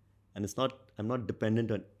world, and I'm not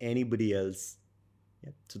dependent on anybody else.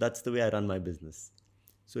 Yeah. So that's the way I run my business.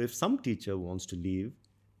 So if some teacher wants to leave,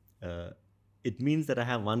 it means that I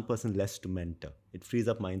have one person less to mentor. It frees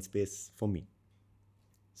up mind space for me.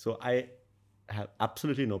 So I have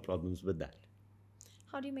absolutely no problems with that.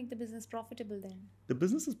 How do you make the business profitable then? The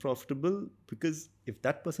business is profitable because if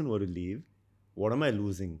that person were to leave, what am I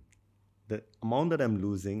losing? The amount that I'm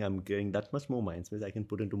losing, I'm getting that much more mind space I can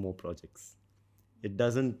put into more projects.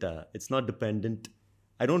 It's not dependent.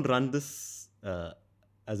 I don't run this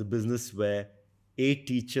as a business where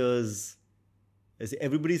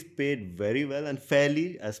everybody's paid very well and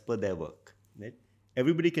fairly as per their work. Right?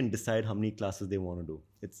 Everybody can decide how many classes they want to do.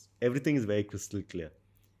 Everything is very crystal clear.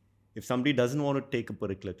 If somebody doesn't want to take a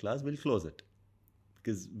particular class, we'll close it.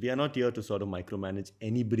 Because we are not here to sort of micromanage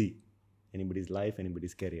anybody's life,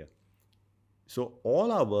 anybody's career. So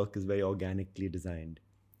all our work is very organically designed.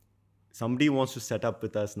 Somebody wants to set up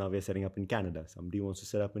with us, now we're setting up in Canada. Somebody wants to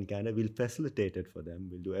set up in Canada, we'll facilitate it for them.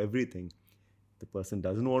 We'll do everything. The person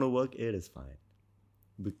doesn't want to work, it is fine.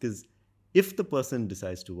 Because if the person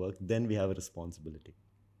decides to work, then we have a responsibility.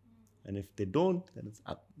 And if they don't, then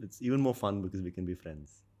it's even more fun because we can be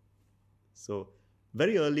friends. So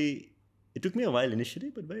very early, it took me a while initially,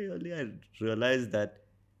 but very early I realized that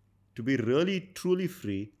to be really, truly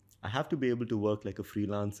free, I have to be able to work like a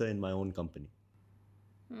freelancer in my own company.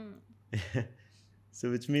 So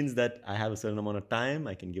which means that I have a certain amount of time,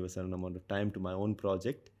 I can give a certain amount of time to my own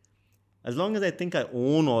project. As long as I think I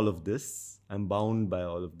own all of this, I'm bound by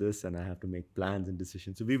all of this and I have to make plans and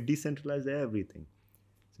decisions. So we've decentralized everything.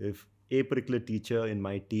 So if a particular teacher in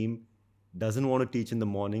my team doesn't want to teach in the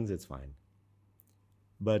mornings, it's fine.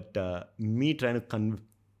 But me trying to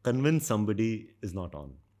convince somebody is not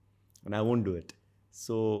on. And I won't do it.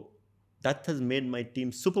 So that has made my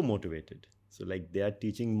team super motivated. So like they are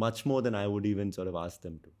teaching much more than I would even sort of ask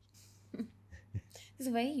them to. It's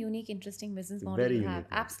a very unique, interesting business model you have.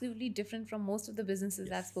 Absolutely different from most of the businesses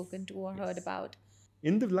I've spoken to or heard about.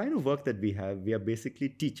 In the line of work that we have, we are basically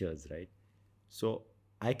teachers, right? So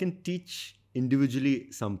I can teach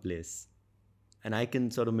individually someplace and I can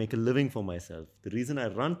sort of make a living for myself. The reason I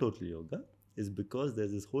run Total Yoga is because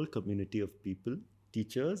there's this whole community of people,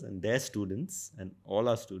 teachers and their students and all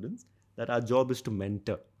our students, that our job is to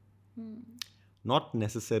mentor. Not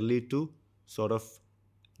necessarily to sort of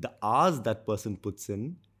the hours that person puts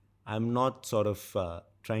in. I'm not sort of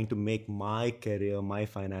trying to make my career, my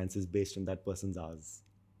finances based on that person's hours.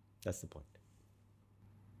 That's the point.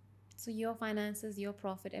 So your finances, your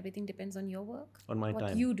profit, everything depends on your work? On my time.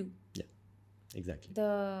 What you do? Yeah, exactly.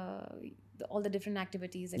 All the different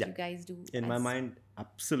activities that you guys do. In my mind,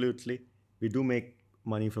 absolutely. We do make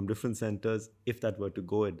money from different centers. If that were to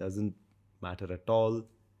go, it doesn't matter at all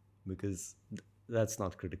because that's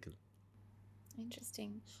not critical.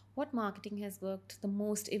 Interesting. What marketing has worked the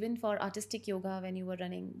most, even for artistic yoga when you were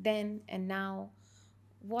running then and now?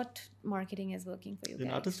 What marketing is working for you guys?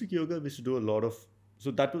 In artistic yoga, we used to do a lot of...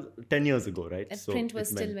 So that was 10 years ago, right? And so print was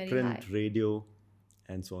still very print, high. radio,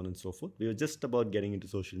 and so on and so forth. We were just about getting into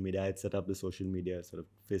social media. I had set up the social media sort of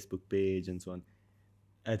Facebook page and so on.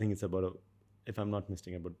 I think it's about, if I'm not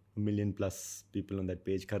mistaken, about 1 million plus people on that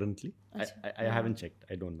page currently. I haven't checked.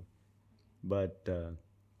 I don't know. But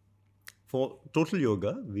for Total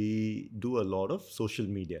Yoga, we do a lot of social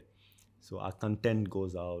media. So our content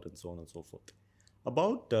goes out and so on and so forth.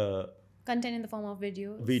 About... content in the form of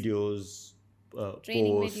videos? Videos,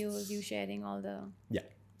 training posts, videos, you sharing all the... Yeah,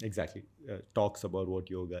 exactly. Talks about what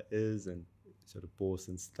yoga is and sort of posts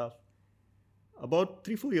and stuff. About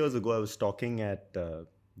 3-4 years ago, I was talking at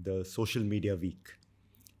the Social Media Week.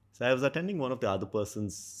 So I was attending one of the other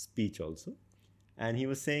person's speech also, and he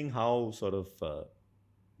was saying how sort of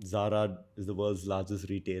Zara is the world's largest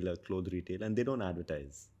retailer, clothes retailer, and they don't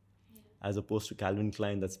advertise, as opposed to Calvin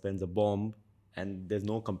Klein that spends a bomb, and there's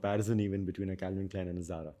no comparison even between a Calvin Klein and a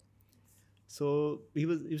Zara. So he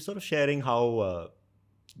was sort of sharing how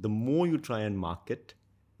the more you try and market,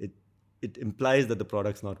 it implies that the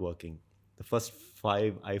product's not working. The first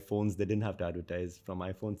 5 iPhones, they didn't have to advertise. From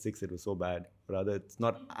iPhone 6, it was so bad. Rather, it's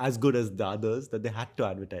not as good as the others that they had to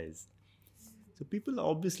advertise. So people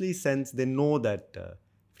obviously sense, they know that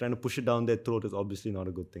trying to push it down their throat is obviously not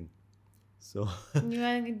a good thing. So you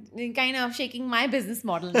are kind of shaking my business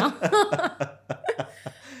model now.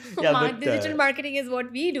 Digital marketing is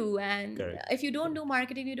what we do, and correct. If you don't do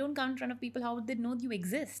marketing, you don't come in front of people. How would they know you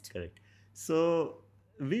exist? Correct. So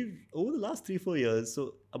we've over the last 3-4 years,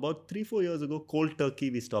 so about 3-4 years ago, cold turkey,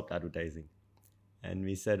 we stopped advertising, and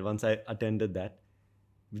we said, once I attended that,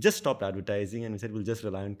 we just stopped advertising, and we said we'll just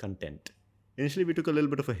rely on content. Initially we took a little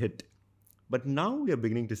bit of a hit, but now we are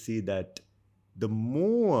beginning to see that the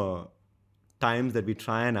more times that we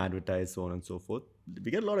try and advertise, so on and so forth,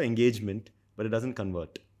 we get a lot of engagement, but it doesn't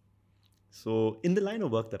convert. So in the line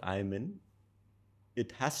of work that I'm in,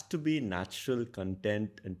 it has to be natural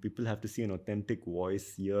content, and people have to see an authentic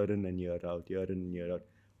voice year in and year out, year in and year out.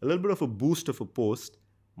 A little bit of a boost of a post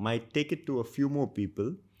might take it to a few more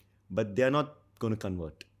people, but they're not going to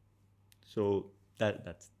convert. So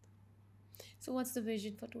that's. So what's the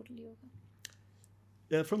vision for Total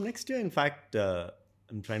Yoga? From next year, in fact,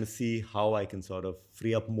 I'm trying to see how I can sort of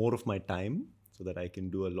free up more of my time so that I can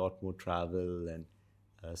do a lot more travel and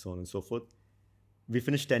so on and so forth. We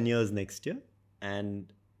finish 10 years next year,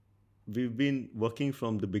 and we've been working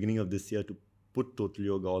from the beginning of this year to put Total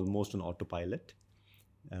Yoga almost on autopilot.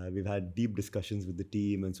 We've had deep discussions with the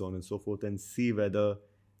team and so on and so forth, and see whether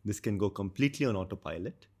this can go completely on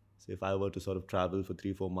autopilot. So if I were to sort of travel for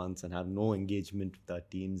 3-4 months and have no engagement with our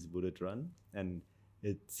teams, would it run? And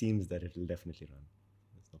it seems that it will definitely run.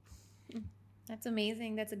 There's no problem. That's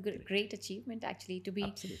amazing. That's a great achievement, actually, to be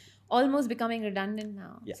Absolutely. almost becoming redundant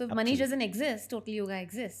now. Yeah, so if absolutely. Manish doesn't exist, Total Yoga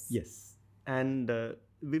exists. Yes. And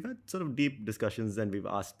we've had sort of deep discussions, and we've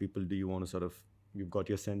asked people, do you want to sort of, you've got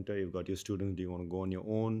your center, you've got your students, do you want to go on your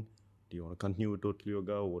own? Do you want to continue with Total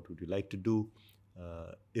Yoga? What would you like to do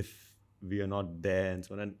if we are not there and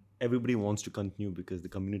so on? And everybody wants to continue because the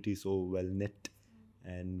community is so well knit,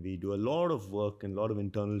 and we do a lot of work and a lot of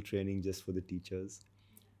internal training just for the teachers,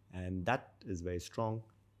 and that is very strong.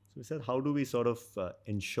 So we said, how do we sort of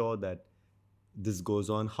ensure that this goes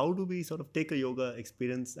on? How do we sort of take a yoga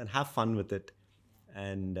experience and have fun with it,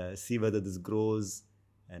 and see whether this grows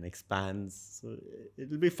and expands? So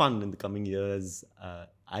it'll be fun in the coming years.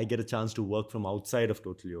 I get a chance to work from outside of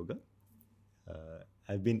Total Yoga.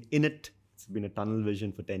 I've been in it. It's been a tunnel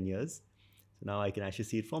vision for 10 years. So now I can actually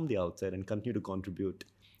see it from the outside and continue to contribute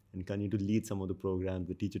and continue to lead some of the programs,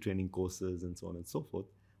 the teacher training courses and so on and so forth,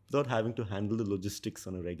 without having to handle the logistics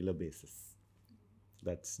on a regular basis.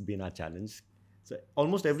 That's been our challenge. So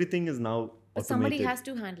almost everything is now But automated. somebody has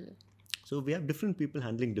to handle. So we have different people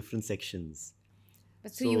handling different sections.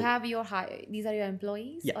 But so you have your these are your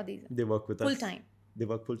employees? Yeah, or these they work with us. full-time? They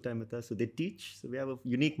work full-time with us. So they teach. So we have a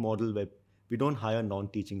unique model where we don't hire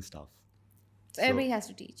non-teaching staff. So everybody has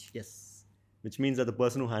to teach. Yes. Which means that the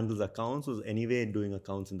person who handles accounts was anyway doing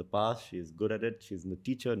accounts in the past. She is good at it. She's the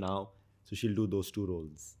teacher now. So she'll do those 2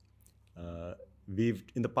 roles. We've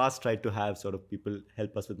in the past tried to have sort of people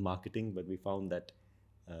help us with marketing, but we found that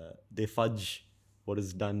they fudge what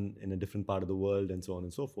is done in a different part of the world and so on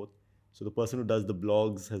and so forth. So the person who does the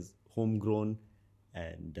blogs has homegrown,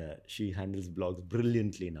 and she handles blogs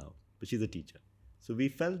brilliantly now, but she's a teacher. So we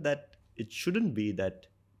felt that it shouldn't be that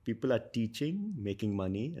people are teaching, making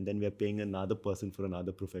money, and then we are paying another person for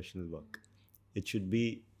another professional work. It should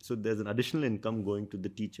be, so there's an additional income going to the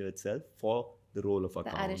teacher itself for the role of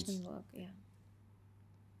accounts. The additional work, yeah.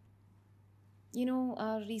 You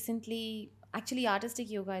know, recently, actually, Artistic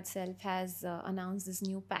Yoga itself has announced this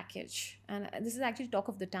new package. And this is actually talk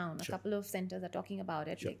of the town. Sure. A couple of centers are talking about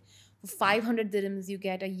it. Sure. Like, for 500 dirhams, you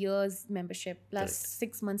get a year's membership plus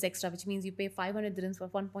Correct. 6 months extra, which means you pay 500 dirhams for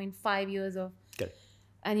 1.5 years of... Correct.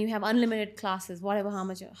 And you have unlimited classes, whatever, how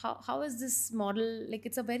much... How is this model... Like,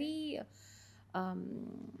 it's a very...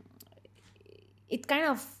 it kind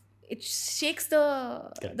of... It shakes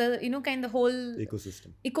the you know, kind of the whole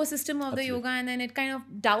ecosystem of Absolutely. the yoga, and then it kind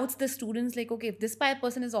of doubts the students, like, okay, if this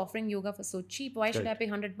person is offering yoga for so cheap, why should I pay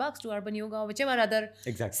 $100 to Urban Yoga or whichever other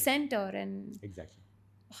Exactly. center? And Exactly.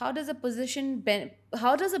 how does a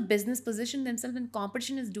business position themselves when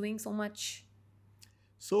competition is doing so much?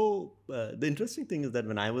 So the interesting thing is that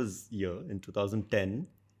when I was here in 2010,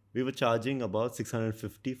 we were charging about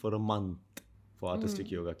 650 for a month for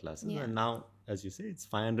artistic yoga classes. Yeah. And now, as you say, it's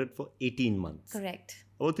 500 for 18 months. Correct.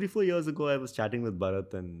 About 3-4 years ago, I was chatting with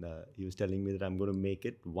Bharat and he was telling me that I'm going to make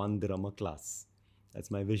it 1 dirham a class. That's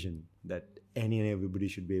my vision, that any and everybody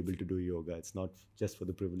should be able to do yoga. It's not just for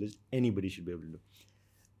the privileged. Anybody should be able to do.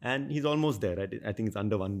 And he's almost there. I think it's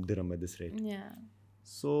under 1 dirham at this rate. Yeah.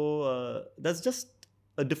 So that's just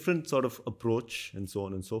a different sort of approach and so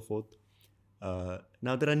on and so forth.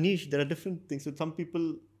 Now there are different things. So some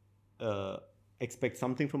people expect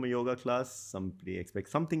something from a yoga class. Somebody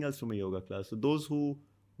expects something else from a yoga class. So those who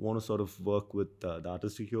want to sort of work with the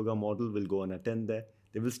artistic yoga model will go and attend there.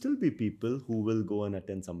 There will still be people who will go and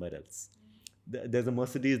attend somewhere else. There's a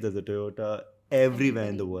Mercedes, there's a Toyota everywhere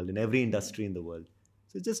in the world, in every industry in the world.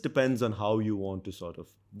 So it just depends on how you want to sort of.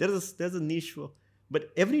 There's a niche for, but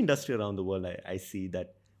every industry around the world, I see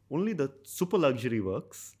that only the super luxury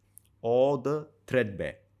works or the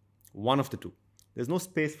threadbare, one of the two. There's no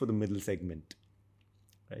space for the middle segment,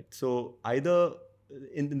 right? So either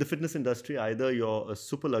in the fitness industry, either you're a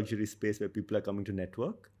super luxury space where people are coming to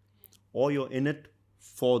network, or you're in it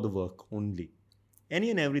for the work only. Any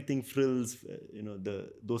and everything, frills,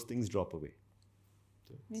 those things drop away.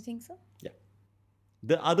 So You think so? yeah.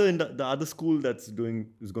 The other school is going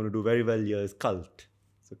to do very well here is Cult.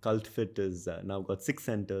 So Cult Fit is now got 6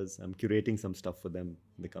 centers. I'm curating some stuff for them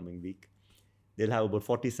in the coming week. They'll have about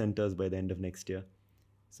 40 centers by the end of next year.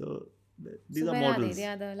 So these are where models. Are they? They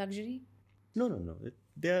are the luxury? No.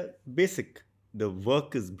 They're basic. The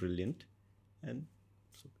work is brilliant, and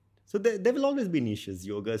so there will always be niches.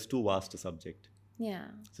 Yoga is too vast a subject. Yeah.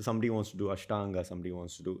 So somebody wants to do Ashtanga, somebody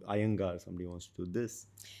wants to do Iyengar, somebody wants to do this.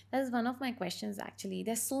 That is one of my questions actually.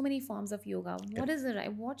 There's so many forms of yoga. What is the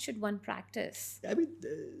right? What should one practice? I mean,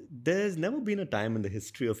 there's never been a time in the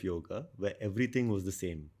history of yoga where everything was the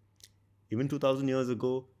same. Even 2000 years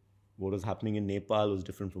ago, what was happening in Nepal was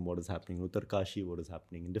different from what is happening in Uttarkashi, what is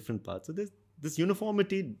happening in different parts. So this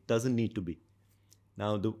uniformity doesn't need to be.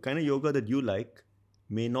 Now, the kind of yoga that you like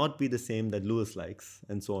may not be the same that Lewis likes,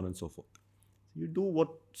 and so on and so forth. You do what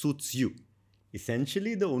suits you.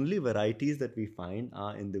 Essentially, the only varieties that we find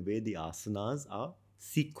are in the way the asanas are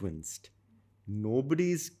sequenced.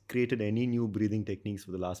 Nobody's created any new breathing techniques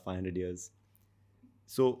for the last 500 years.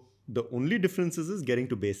 So the only difference is getting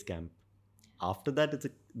to base camp. After that,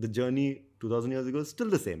 the journey 2000 years ago is still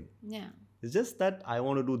the same. Yeah. It's just that I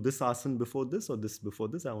want to do this asana before this or this before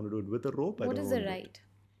this. I want to do it with a rope. What is the right?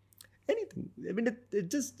 Anything. I mean,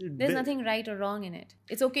 There's nothing right or wrong in it.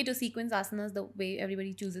 It's okay to sequence asanas the way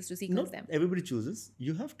everybody chooses to sequence them. Everybody chooses.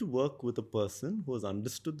 You have to work with a person who has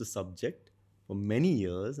understood the subject for many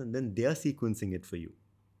years, and then they are sequencing it for you,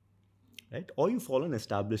 right? Or you follow an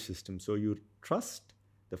established system. So you trust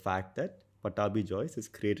the fact that Pattabhi Jois has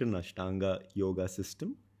created an Ashtanga yoga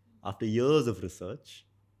system after years of research.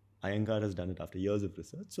 Iyengar has done it after years of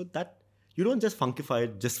research. So that you don't just funkify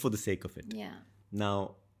it just for the sake of it. Yeah.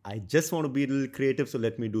 Now, I just want to be a little creative, so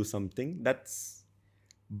let me do something.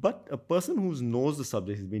 But a person who knows the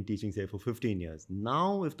subject has been teaching, say, for 15 years.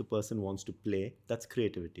 Now, if the person wants to play, that's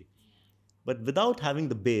creativity. But without having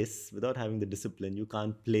the base, without having the discipline, you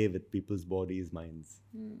can't play with people's bodies, minds.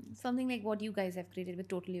 Something like what you guys have created with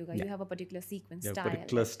Total Yoga. Yeah. You have a particular sequence You have style. a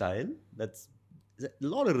particular style. A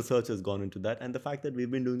lot of research has gone into that, and the fact that we've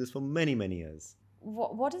been doing this for many, many years.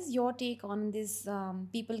 What is your take on this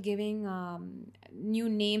people giving new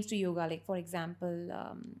names to yoga? Like, for example,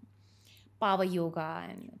 Power Yoga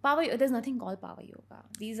and there's nothing called Power Yoga.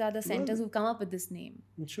 These are the centers who've come up with this name.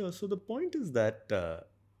 Sure. So the point is that,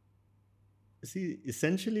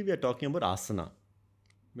 essentially we are talking about asana.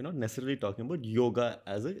 We're not necessarily talking about yoga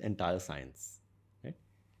as an entire science. Right?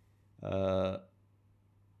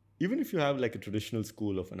 Even if you have like a traditional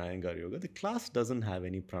school of an Iyengar yoga, the class doesn't have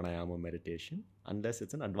any pranayama meditation unless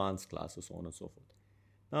it's an advanced class or so on and so forth.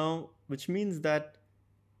 Now, which means that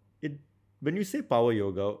when you say power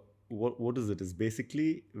yoga, what is it? It's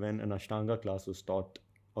basically when an Ashtanga class was taught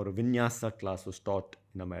or a Vinyasa class was taught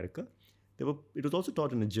in America, it was also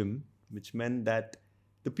taught in a gym, which meant that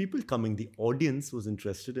the people coming, the audience was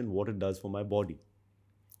interested in what it does for my body.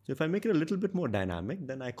 So if I make it a little bit more dynamic,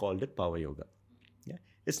 then I called it power yoga. Yeah.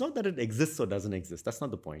 It's not that it exists or doesn't exist. That's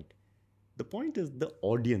not the point. The point is the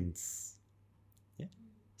audience. Yeah.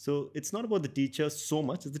 So it's not about the teacher so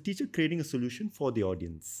much. It's the teacher creating a solution for the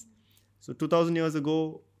audience. So 2000 years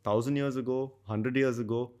ago, 1000 years ago, 100 years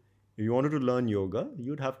ago, if you wanted to learn yoga,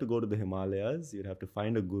 you'd have to go to the Himalayas, you'd have to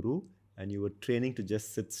find a guru, and you were training to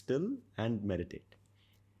just sit still and meditate.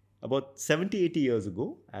 About 70, 80 years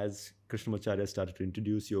ago, as Krishnamacharya started to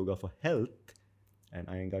introduce yoga for health, and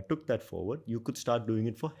Iyengar took that forward, you could start doing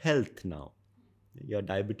it for health now. You have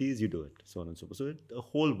diabetes, you do it, so on and so forth. So a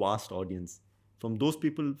whole vast audience. From those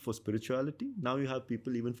people for spirituality, now you have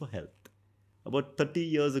people even for health. About 30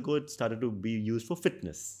 years ago, it started to be used for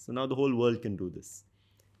fitness. So now the whole world can do this.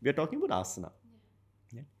 We are talking about asana.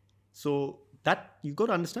 Yeah. So that you got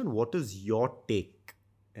to understand what is your take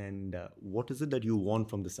and what is it that you want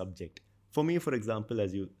from the subject. For me, for example,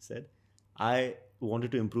 as you said, I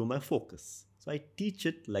wanted to improve my focus. So I teach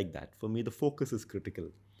it like that. For me, the focus is critical.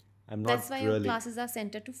 I'm not That's why your really classes are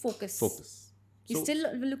centered to focus. focus. You're So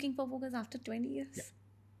still looking for focus after 20 years? yeah,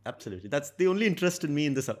 absolutely. That's the only interest in me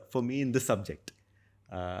in this for me in this subject.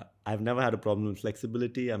 I've never had a problem with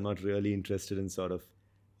flexibility. I'm not really interested in sort of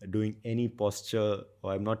doing any posture,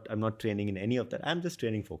 or I'm not training in any of that. I'm just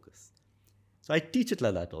training focus. So I teach it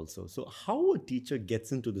like that also. So how a teacher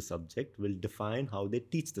gets into the subject will define how they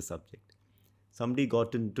teach the subject. Somebody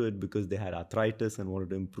got into it because they had arthritis and wanted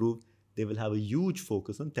to improve. They will have a huge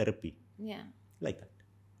focus on therapy. Yeah. Like that.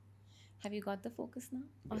 Have you got the focus now?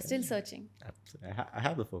 Or still searching? Absolutely. I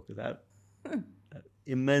have the focus. I have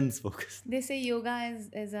immense focus. They say yoga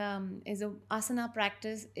is a asana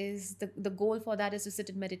practice is the goal for that is to sit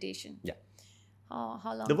in meditation. Yeah.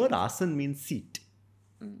 How long? The word asan means seat.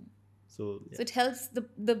 So So it helps.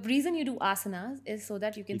 The reason you do asanas is so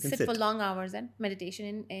that you can sit for long hours and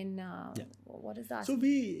meditation in what is the asana? So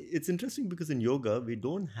it's interesting because in yoga we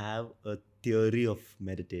don't have a theory of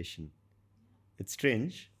meditation. It's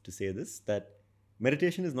strange to say this, that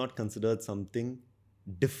meditation is not considered something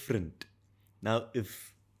different. Now,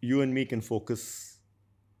 if you and me can focus,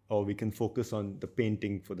 or we can focus on the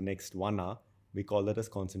painting for the next 1 hour, we call that as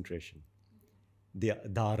concentration. The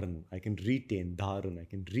dharan, I can retain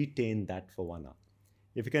that for 1 hour.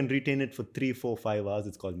 If you can retain it for 3, 4, 5 hours,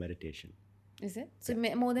 it's called meditation. Is it? So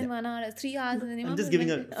more than 1 hour, 3 hours? I'm just giving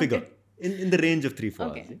a figure. Okay. In the range of 3, 4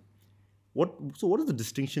 Okay. hours. Yeah? What is the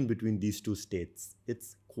distinction between these two states?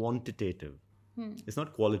 It's quantitative. It's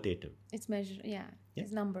not qualitative. It's measured,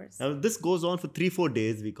 it's numbers. Now, if this goes on for 3, 4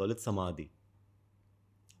 days, we call it samadhi.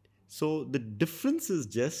 So the difference is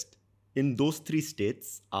just in those 3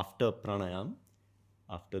 states after pranayam,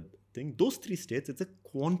 after the thing, those 3 states, it's a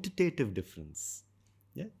quantitative difference.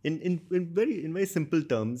 Yeah. In very simple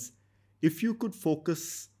terms, if you could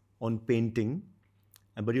focus on painting,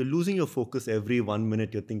 but you're losing your focus every 1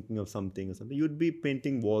 minute, you're thinking of something or something, you'd be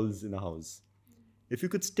painting walls in a house. If you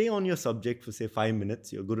could stay on your subject for say 5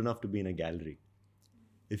 minutes, you're good enough to be in a gallery.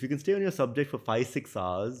 If you can stay on your subject for 5, 6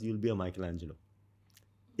 hours, you'll be a Michelangelo.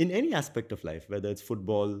 In any aspect of life, whether it's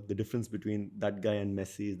football, the difference between that guy and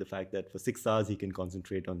Messi is the fact that for 6 hours he can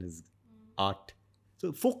concentrate on his art.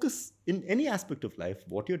 So focus in any aspect of life,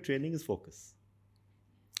 what you're training is focus.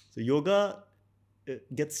 So yoga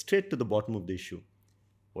gets straight to the bottom of the issue.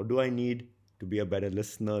 What do I need to be a better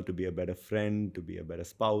listener, to be a better friend, to be a better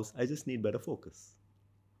spouse? I just need better focus.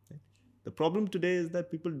 Okay? The problem today is that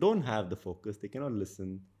people don't have the focus. They cannot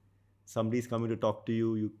listen. Somebody's coming to talk to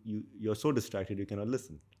you. You're so distracted, you cannot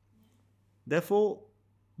listen. Therefore,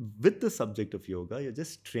 with the subject of yoga, you're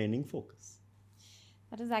just training focus.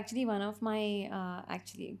 That is actually one of my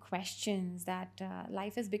questions, that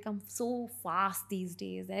life has become so fast these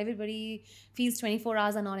days that everybody feels 24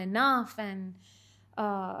 hours are not enough, and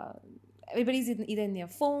everybody's either in their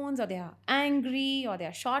phones, or they are angry, or they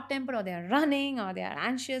are short-tempered, or they are running, or they are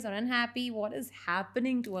anxious or unhappy. What is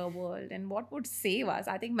happening to our world, and what would save us?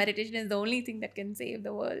 I think meditation is the only thing that can save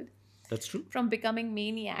the world. That's true. From becoming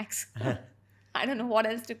maniacs. I don't know what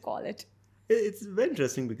else to call it. It's very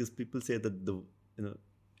interesting because people say that the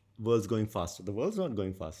world's going faster. The world's not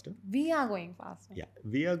going faster. We are going faster. Yeah,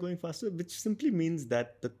 we are going faster, which simply means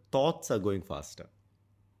that the thoughts are going faster.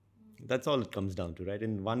 That's all it comes down to, right?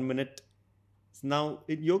 In 1 minute. Now,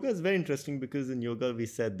 yoga is very interesting because in yoga we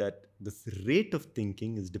said that this rate of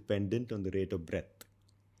thinking is dependent on the rate of breath.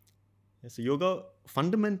 So yoga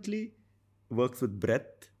fundamentally works with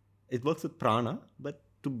breath. It works with prana, but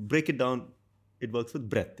to break it down, it works with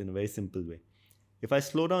breath in a very simple way. If I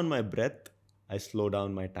slow down my breath, I slow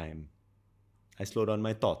down my time. I slow down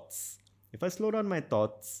my thoughts. If I slow down my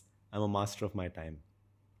thoughts, I'm a master of my time.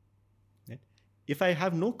 Right? If I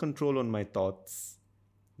have no control on my thoughts,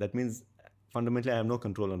 that means fundamentally I have no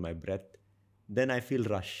control on my breath, then I feel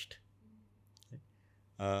rushed.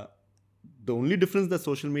 Right? The only difference that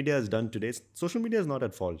social media has done today is social media is not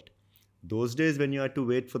at fault. Those days when you had to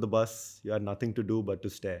wait for the bus, you had nothing to do but to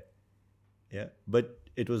stare. Yeah, but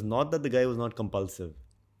it was not that the guy was not compulsive.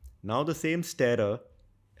 Now the same starer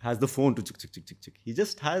has the phone to chick. He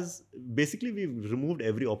just has, basically we've removed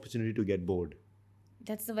every opportunity to get bored.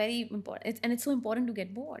 That's the very important, and it's so important to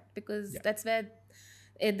get bored because that's where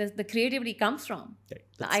the creativity comes from. Right.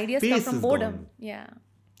 The ideas come from boredom. Gone. Yeah.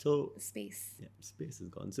 So Space. yeah, space is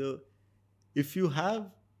gone. So if you have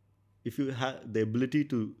the ability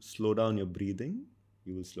to slow down your breathing,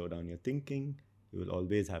 you will slow down your thinking. You will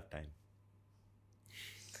always have time.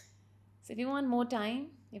 So if you want more time,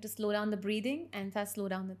 you have to slow down the breathing and thus slow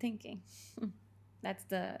down the thinking. That's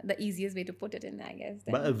the easiest way to put it in, I guess.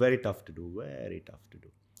 But Then. very tough to do. Very tough to do.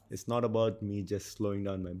 It's not about me just slowing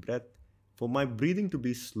down my breath. For my breathing to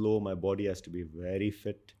be slow, my body has to be very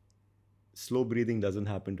fit. Slow breathing doesn't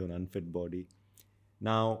happen to an unfit body.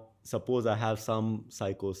 Now, suppose I have some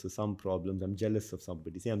psychosis, some problems. I'm jealous of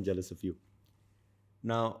somebody. Say I'm jealous of you.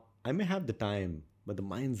 Now, I may have the time, but the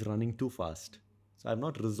mind's running too fast. So I've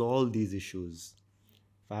not resolved these issues.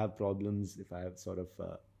 If I have problems, if I have sort of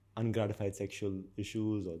ungratified sexual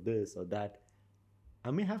issues or this or that,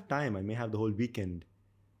 I may have time, I may have the whole weekend,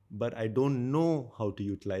 but I don't know how to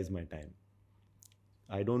utilize my time.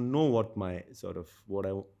 I don't know what my sort of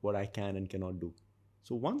what I can and cannot do.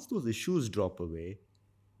 So once those issues drop away,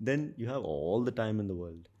 then you have all the time in the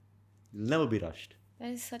world. You'll never be rushed. That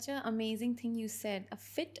is such an amazing thing you said.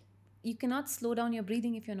 You cannot slow down your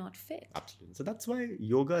breathing if you're not fit. Absolutely. So that's why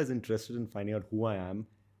yoga is interested in finding out who I am,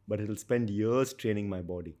 but it'll spend years training my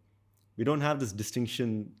body. We don't have this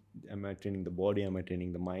distinction, am I training the body, am I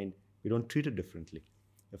training the mind? We don't treat it differently.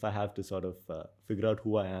 If I have to sort of figure out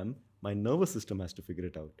who I am, my nervous system has to figure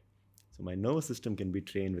it out. So my nervous system can be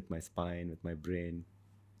trained with my spine, with my brain.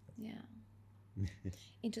 Yeah.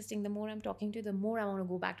 Interesting. The more I'm talking to you, the more I want to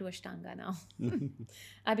go back to Ashtanga now.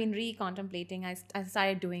 I've been re-contemplating. I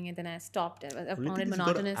started doing it, then I stopped. I found it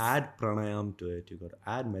monotonous. You've got to add pranayam to it. You've got to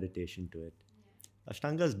add meditation to it.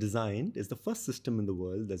 Ashtanga is the first system in the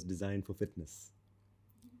world that's designed for fitness.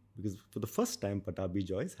 Because for the first time, Pattabhi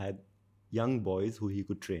Jois had young boys who he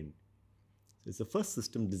could train. So it's the first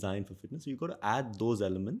system designed for fitness. So you've got to add those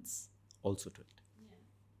elements also to it. Yeah.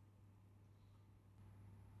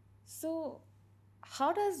 So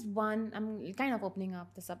how does one, I'm kind of opening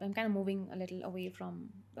up this up, I'm kind of moving a little away from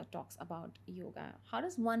the talks about yoga. How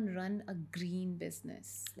does one run a green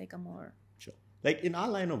business? Like a more... Sure. Like in our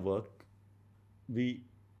line of work, we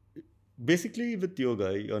basically with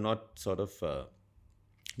yoga, you're not sort of,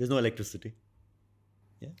 there's no electricity.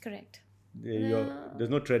 Yeah. Correct. There's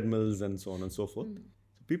no treadmills and so on and so forth.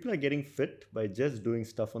 So people are getting fit by just doing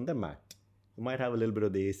stuff on the mat. You might have a little bit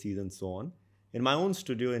of the ACs and so on. In my own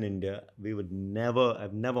studio in India,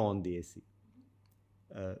 I've never on the AC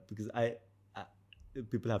because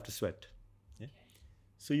people have to sweat. Yeah?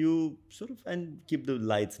 So you sort of, and keep the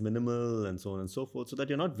lights minimal and so on and so forth so that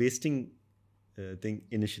you're not wasting thing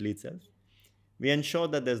initially itself. We ensure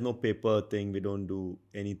that there's no paper thing. We don't do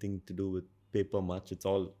anything to do with paper much. It's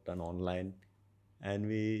all done online. And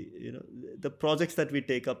the projects that we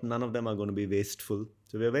take up, none of them are going to be wasteful.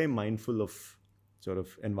 So we're very mindful of sort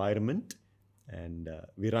of environment. And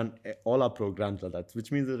we run all our programs like that,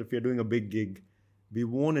 which means that if you're doing a big gig, we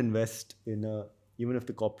won't invest in even if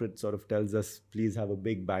the corporate sort of tells us, please have a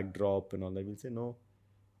big backdrop and all that, we'll say, no,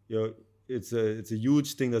 it's a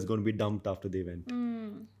huge thing that's going to be dumped after the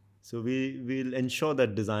event. So we'll ensure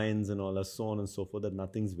that designs and all are so on and so forth, that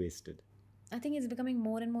nothing's wasted. I think it's becoming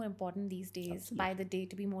more and more important these days, Absolutely. by the day,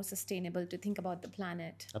 to be more sustainable, to think about the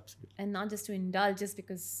planet. Absolutely. And not just to indulge just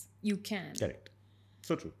because you can. Correct.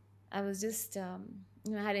 So true. I was just, I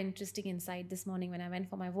had an interesting insight this morning when I went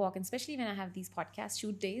for my walk, and especially when I have these podcast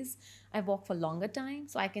shoot days, I walk for longer time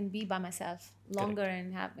so I can be by myself longer. Correct.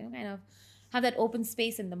 And have kind of have that open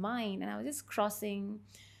space in the mind. And I was just crossing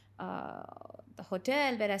the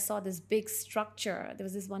hotel where I saw this big structure. There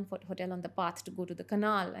was this one hotel on the path to go to the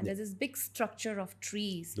canal, and there's this big structure of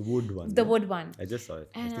trees. The wood one. The wood one. I just saw it.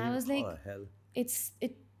 And I was like, oh, hell.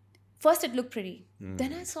 First, it looked pretty.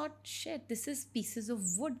 Then I thought, shit, this is pieces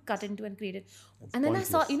of wood cut into and created. That's and then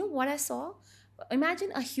pointless. I saw, what I saw?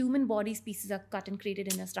 Imagine a human body's pieces are cut and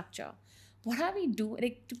created in a structure. What are we doing?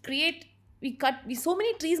 Like, to create, so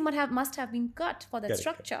many trees must have been cut for that Correct,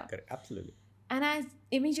 structure. Correct. Absolutely. And I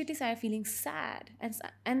immediately started feeling sad.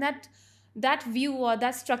 And that view or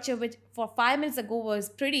that structure, which for 5 minutes ago was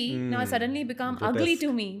pretty, now suddenly become ugly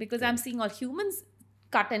to me because I'm seeing all humans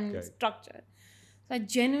cut and structured. So I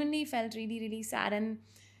genuinely felt really, really sad. And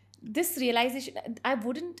this realization,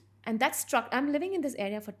 I'm living in this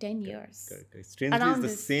area for 10 years. Correct. Strangely, it's the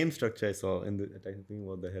same structure I saw in the, I think,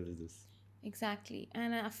 what the hell is this? Exactly.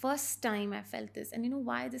 And first time I felt this. And you know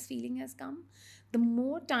why this feeling has come? The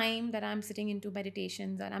more time that I'm sitting into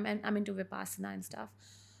meditations, and I'm into Vipassana and stuff.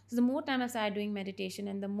 So the more time I started doing meditation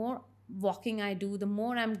and the more walking I do, the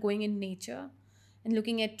more I'm going in nature. and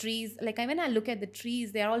looking at trees. Like when I look at the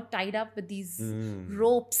trees, they're all tied up with these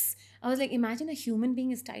ropes. I was like, imagine a human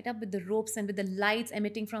being is tied up with the ropes and with the lights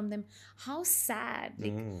emitting from them. How sad.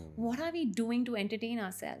 Like, what are we doing to entertain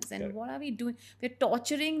ourselves? And what are we doing? We're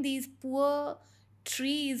torturing these poor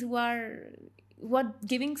trees who are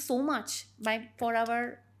giving so much for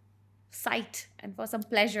our sight and for some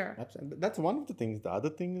pleasure. Absolutely. That's one of the things. The other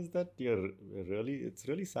thing is that it's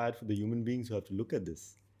really sad for the human beings who have to look at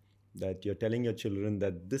this. That you're telling your children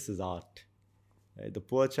that this is art. Right? The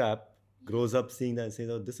poor chap grows up seeing that and says,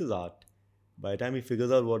 oh, this is art. By the time he figures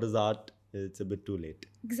out what is art, it's a bit too late.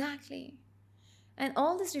 Exactly. And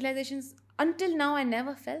all these realizations, until now, I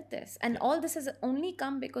never felt this. And all this has only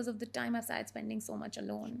come because of the time I've started spending so much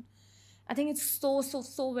alone. I think it's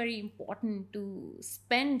so very important to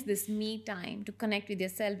spend this me time to connect with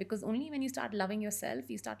yourself, because only when you start loving yourself,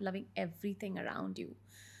 you start loving everything around you.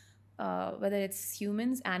 Whether it's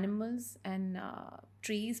humans, animals, and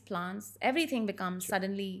trees, plants, everything becomes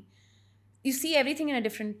suddenly, you see everything in a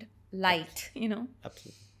different light, you know?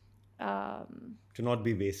 Absolutely. To not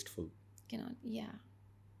be wasteful. Yeah.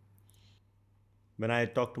 When I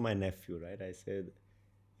talk to my nephew, right, I said,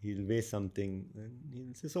 he'll waste something and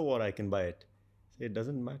he'll say, so what, I can buy it. I say, it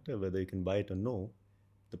doesn't matter whether you can buy it or no.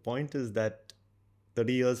 The point is that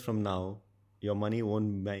 30 years from now, your money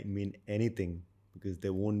won't mean anything because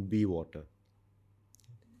there won't be water.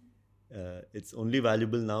 It's only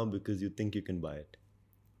valuable now because you think you can buy it.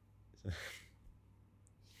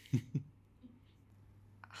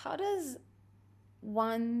 How does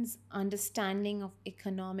one's understanding of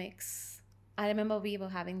economics, I remember we were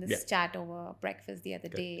having this chat over breakfast the other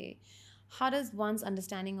day. How does one's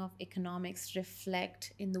understanding of economics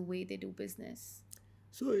reflect in the way they do business?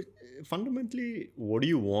 So fundamentally, what do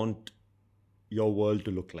you want your world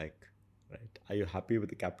to look like? Right? Are you happy with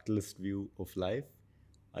the capitalist view of life?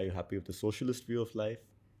 Are you happy with the socialist view of life?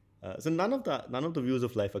 So none of the views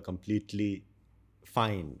of life are completely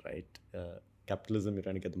fine, right? Capitalism, you're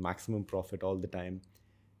trying to get the maximum profit all the time,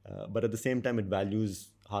 but at the same time, it values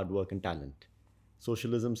hard work and talent.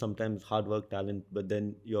 Socialism, sometimes hard work, talent, but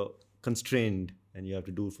then you're constrained and you have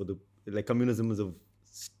to do for like communism is a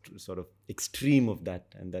sort of extreme of that,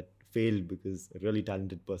 and that failed because a really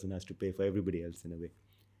talented person has to pay for everybody else in a way.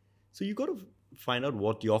 So you got to find out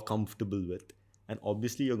what you're comfortable with, and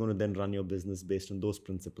obviously you're going to then run your business based on those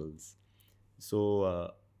principles.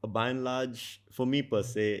 So by and large, for me per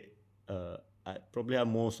se, I probably have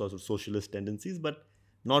more sort of socialist tendencies, but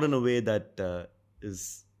not in a way that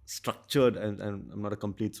is structured, and I'm not a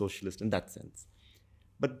complete socialist in that sense.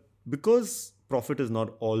 But because profit is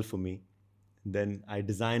not all for me, then I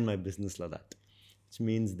design my business like that, which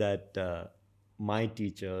means that my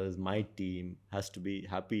teachers, my team has to be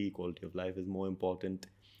happy. Quality of life is more important.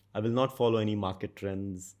 I will not follow any market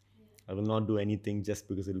trends. I will not do anything just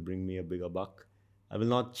because it will bring me a bigger buck. I will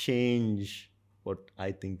not change what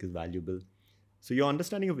I think is valuable. So your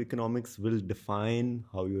understanding of economics will define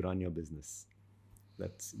how you run your business.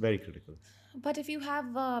 That's very critical. But if you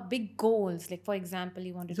have big goals, like for example,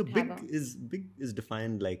 you want to big is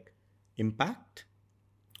defined like impact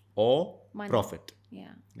or money. Profit.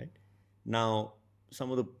 Yeah. Right. Now, some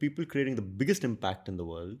of the people creating the biggest impact in the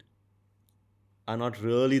world are not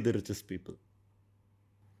really the richest people.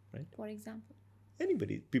 Right. For example,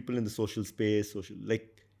 anybody, people in the social space,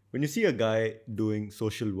 like when you see a guy doing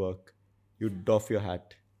social work, you doff your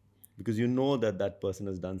hat because you know that person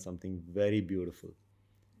has done something very beautiful.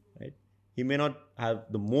 Right. He may not have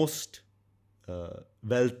the most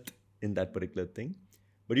wealth in that particular thing,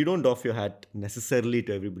 but you don't doff your hat necessarily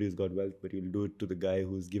to everybody who's got wealth, but you'll do it to the guy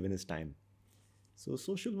who's given his time. So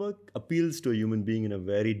social work appeals to a human being in a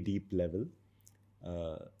very deep level.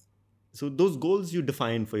 So those goals you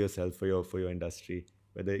define for yourself, for your industry,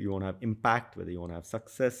 whether you want to have impact, whether you want to have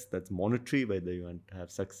success that's monetary, whether you want to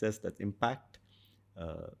have success that's impact,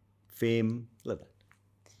 fame, like that.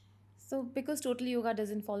 So because Total Yoga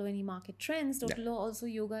doesn't follow any market trends,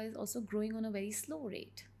 Yoga is also growing on a very slow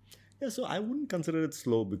rate. Yeah, so I wouldn't consider it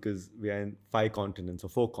slow because we are in 5 continents or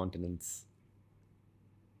 4 continents,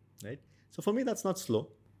 right? So for me, that's not slow.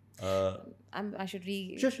 I should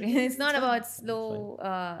Sure. It's not about slow.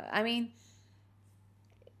 I mean,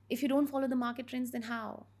 if you don't follow the market trends, then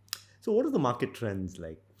how? So what are the market trends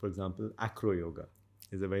like? For example, acro yoga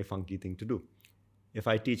is a very funky thing to do. If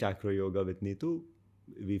I teach acro yoga with Neetu,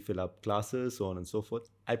 we fill up classes, so on and so forth.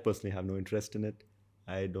 I personally have no interest in it.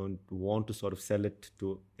 I don't want to sort of sell it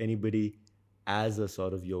to anybody as a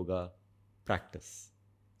sort of yoga practice.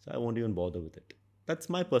 So I won't even bother with it. That's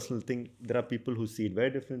my personal thing. There are people who see it very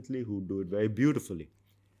differently, who do it very beautifully.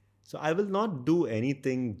 So I will not do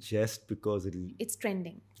anything just because it's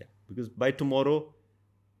trending. Yeah, Because by tomorrow,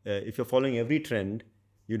 if you're following every trend,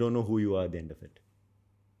 you don't know who you are at the end of it.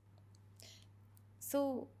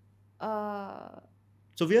 So,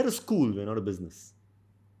 So we are a school, we're not a business.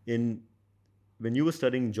 When you were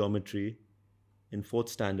studying geometry in fourth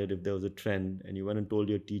standard, if there was a trend and you went and told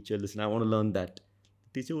your teacher, listen, I want to learn that.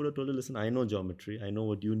 The teacher would have told you, listen, I know geometry. I know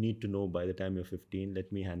what you need to know by the time you're 15.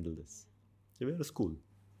 Let me handle this. So we're a school.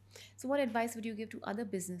 so what advice would you give to other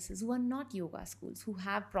businesses who are not yoga schools, who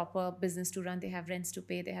have proper business to run, they have rents to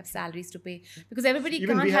pay, they have salaries to pay? Because everybody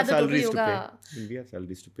Even can't we have have the total salaries to yoga. pay. Even we have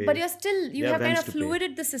salaries to pay. But you We have kind rents of to pay.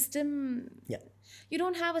 fluided the system. Yeah. You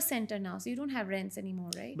don't have a center now, so you don't have rents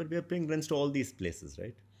anymore, right? But we are paying rents to all these places,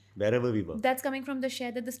 right? Wherever we work. That's coming from the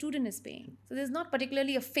share that the student is paying. So there's not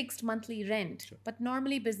particularly a fixed monthly rent. Sure. But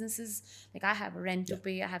normally businesses, like I have rent to Yeah.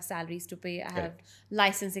 pay, I have salaries to pay, I have Correct.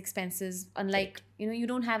 license expenses. Unlike, you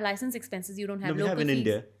don't have license expenses, you don't have No, we local have in fees.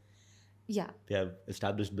 India. Yeah. We have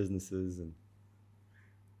established businesses and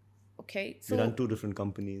Okay. we run So, 2 different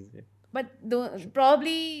companies. Yeah. but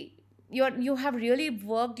probably you have really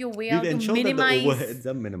worked your way out We've to ensured that the minimize. overheads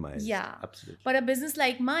are minimized. Yeah. Absolutely. But a business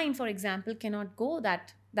like mine, for example, cannot go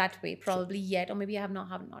that way probably yet, or maybe I have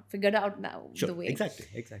not figured out now Sure. the way. Exactly.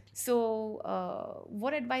 So,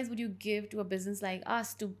 what advice would you give to a business like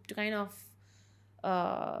us to kind of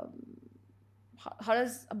how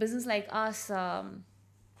does a business like us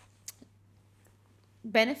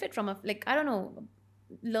benefit from I don't know,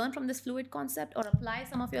 learn from this fluid concept or apply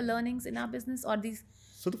some of your learnings in our business or these?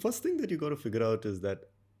 So the first thing that you got to figure out is that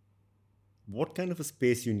what kind of a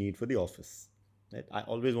space you need for the office. Right? I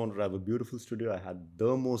always wanted to have a beautiful studio. I had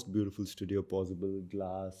the most beautiful studio possible,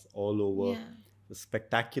 glass all over. Yeah. It was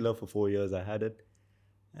spectacular for 4 years. I had it.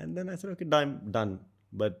 And then I said, okay, done.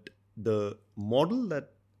 But the model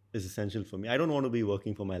that is essential for me, I don't want to be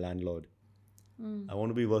working for my landlord. I want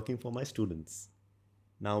to be working for my students.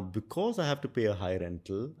 Now, because I have to pay a high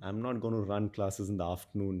rental, I'm not going to run classes in the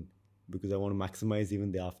afternoon because I want to maximize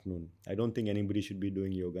even the afternoon. I don't think anybody should be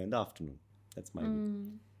doing yoga in the afternoon. That's my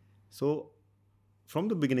view. So, from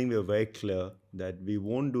the beginning, we were very clear that we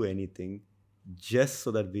won't do anything just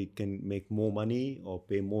so that we can make more money or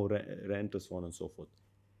pay more rent or so on and so forth.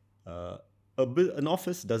 An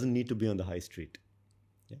office doesn't need to be on the high street.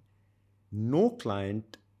 Okay? No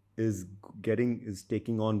client is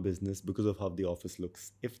taking on business because of how the office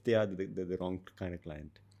looks. If they are the wrong kind of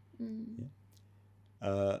client.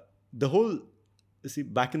 Yeah?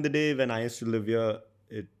 Back in the day when I used to live here,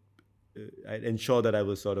 I'd ensure that I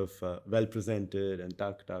was sort of well presented and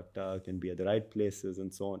tuck, and be at the right places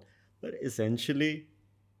and so on. But essentially,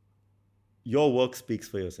 your work speaks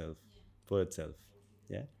for itself.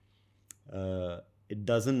 Yeah. It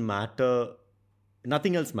doesn't matter.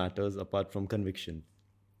 Nothing else matters apart from conviction.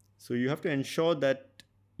 So you have to ensure that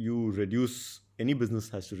any business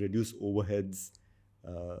has to reduce overheads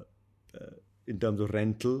in terms of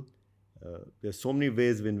rental. There's so many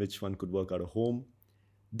ways in which one could work out of home.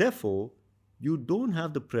 Therefore, you don't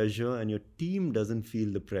have the pressure and your team doesn't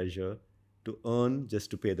feel the pressure to earn just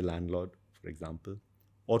to pay the landlord, for example,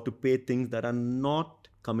 or to pay things that are not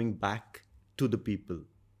coming back to the people.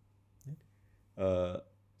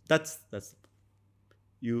 That's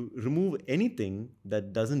you remove anything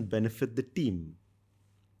that doesn't benefit the team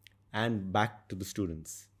and back to the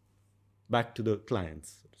students, back to the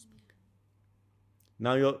clients, so to speak.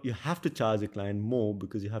 Now you have to charge a client more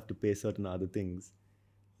because you have to pay certain other things.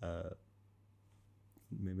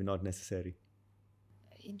 Maybe not necessary.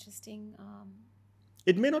 Interesting.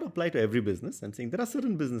 It may not apply to every business. I'm saying there are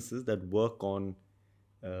certain businesses that work on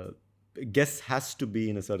guests has to be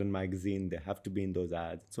in a certain magazine. They have to be in those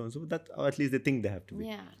ads. So that, or at least they think they have to be.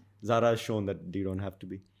 Yeah. Zara has shown that you don't have to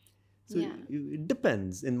be. So Yeah. it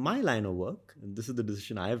depends. In my line of work, and this is the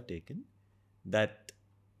decision I have taken, that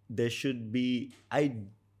I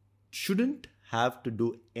shouldn't have to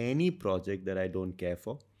do any project that I don't care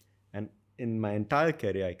for. And in my entire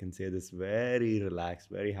career, I can say this very relaxed,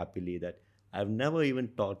 very happily, that I've never even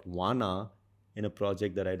taught 1 hour in a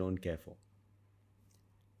project that I don't care for.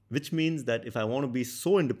 Which means that if I want to be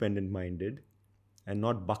so independent-minded and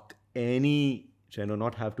not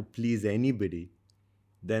not have to please anybody,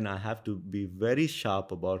 then I have to be very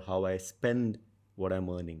sharp about how I spend what I'm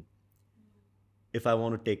earning. If I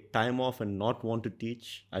want to take time off and not want to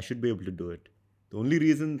teach, I should be able to do it. The only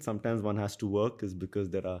reason sometimes one has to work is because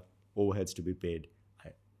there are overheads to be paid.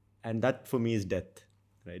 And that for me is death,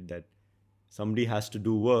 right? That somebody has to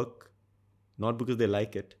do work, not because they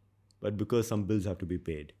like it, but because some bills have to be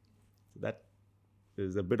paid. So that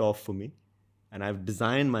is a bit off for me. And I've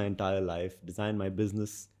designed my entire life, designed my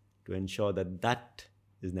business to ensure that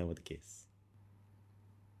is never the case.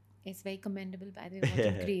 It's very commendable, by the way, what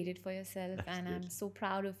you've created for yourself. And I'm so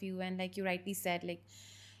proud of you. And like you rightly said, like,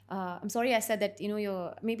 I'm sorry I said that,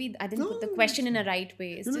 maybe I didn't put the question in a right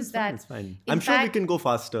way. It's just that. It's fine. I'm sure we can go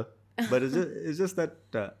faster. But it's just that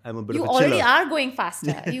I'm a bit of a chiller. You already are going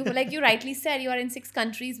faster. Like you rightly said, you are in 6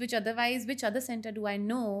 countries, which other center do I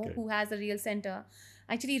know who has a real center?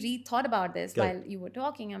 I actually thought about this while you were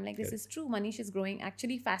talking. I'm like, this is true. Manish is growing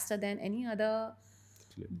actually faster than any other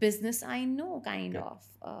business I know, kind of.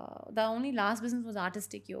 The only last business was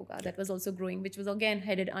artistic yoga that was also growing, which was again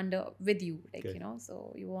headed under with you, like,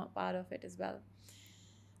 so you were part of it as well.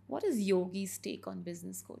 What is Yogi's take on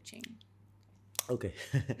business coaching? Okay.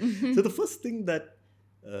 So the first thing that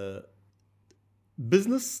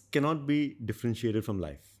business cannot be differentiated from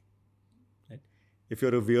life. Right? If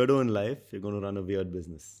you're a weirdo in life, you're going to run a weird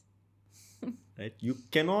business. Right? You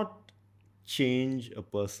cannot change a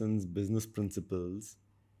person's business principles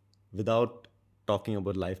without talking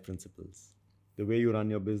about life principles. The way you run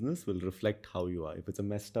your business will reflect how you are. If it's a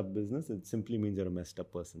messed up business, it simply means you're a messed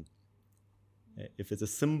up person. If it's a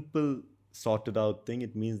simple sorted out thing,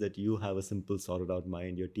 it means that you have a simple sorted out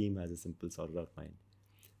mind, your team has a simple sorted out mind.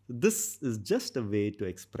 So this is just a way to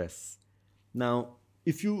express. Now,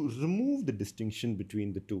 if you remove the distinction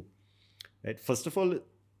between the two, right? First of all,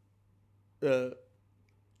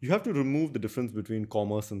 you have to remove the difference between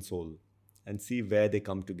commerce and soul and see where they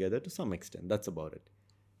come together to some extent. That's about it.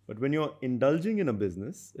 But when you're indulging in a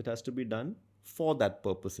business, it has to be done for that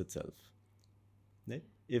purpose itself. Right?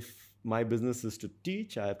 If my business is to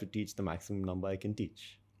teach, I have to teach the maximum number I can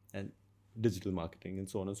teach, and digital marketing and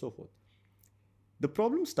so on and so forth. The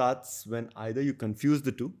problem starts when either you confuse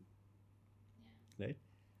the two, right?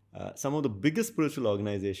 Some of the biggest spiritual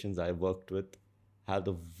organizations I've worked with have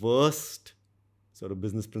the worst sort of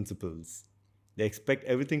business principles. They expect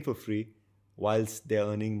everything for free whilst they're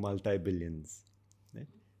earning multi-billions. Right?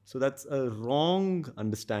 So that's a wrong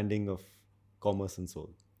understanding of commerce and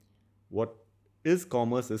soul. What is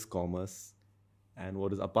commerce, and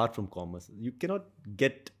what is apart from commerce. You cannot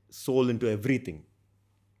get soul into everything.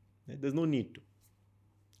 Right? There's no need to.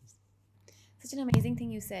 Such an amazing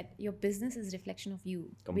thing you said. Your business is a reflection of you.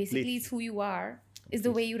 Basically, it's who you are, is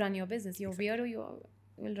the way you run your business. You're weird, or you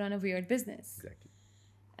will run a weird business. Exactly.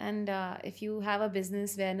 And if you have a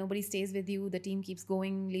business where nobody stays with you, the team keeps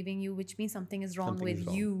going, leaving you, which means something is wrong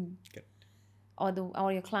with you. Correct.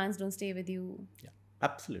 Or your clients don't stay with you. Yeah,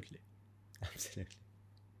 absolutely. Absolutely.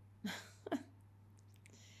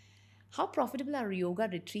 How profitable are yoga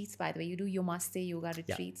retreats, by the way? You do Yomaste yoga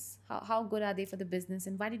retreats. Yeah. How good are they for the business,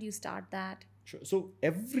 and why did you start that? Sure. So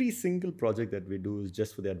every single project that we do is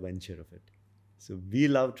just for the adventure of it. So we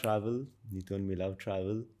love travel. Neetu and me love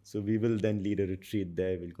travel. So we will then lead a retreat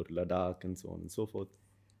there. We'll go to Ladakh and so on and so forth.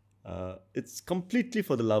 It's completely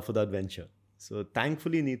for the love for the adventure. So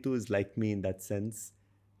thankfully, Neetu is like me in that sense.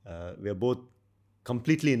 We are both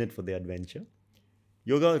completely in it for the adventure.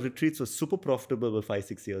 Yoga retreats were super profitable about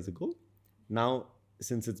 5-6 years ago. Now,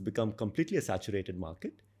 since it's become completely a saturated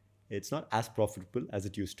market, it's not as profitable as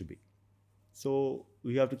it used to be. So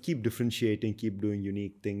we have to keep differentiating, keep doing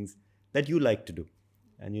unique things that you like to do.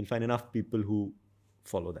 And you'll find enough people who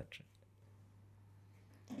follow that trend.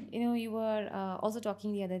 You were also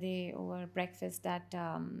talking the other day over breakfast that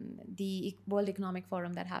the World Economic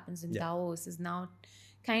Forum that happens in Davos is now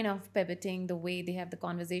kind of pivoting the way they have the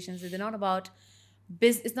conversations. They're not about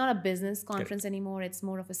it's not a business conference anymore. It's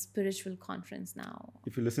more of a spiritual conference now.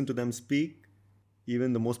 If you listen to them speak,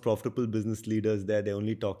 even the most profitable business leaders there, they're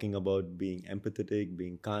only talking about being empathetic,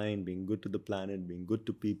 being kind, being good to the planet, being good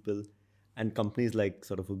to people. And companies like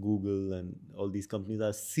sort of a Google and all these companies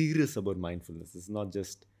are serious about mindfulness. It's not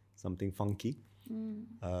just something funky.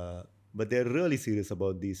 But they're really serious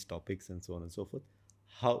about these topics and so on and so forth.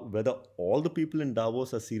 Whether all the people in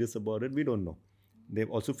Davos are serious about it, we don't know. They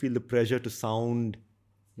also feel the pressure to sound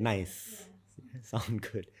nice, sound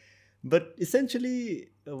good. But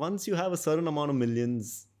essentially, once you have a certain amount of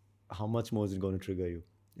millions, how much more is it going to trigger you?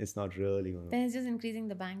 It's not really going to... Then it's just increasing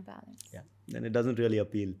the bank balance. Yeah, then it doesn't really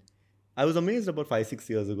appeal. I was amazed about 5-6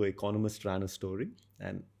 years ago, Economist ran a story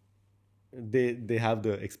and they have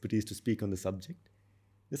the expertise to speak on the subject.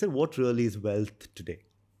 They said, what really is wealth today?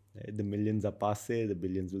 Right? The millions are passé, the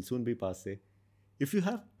billions will soon be passé. If you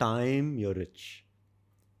have time, you're rich.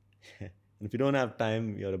 And if you don't have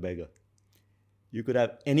time, you're a beggar. You could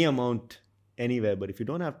have any amount anywhere, but if you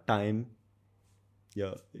don't have time,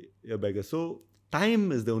 you're a beggar. So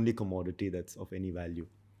time is the only commodity that's of any value.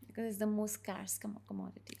 Because it's the most scarce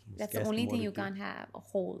commodity. That's the only thing you can't have or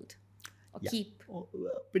hold or keep.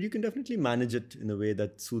 But you can definitely manage it in a way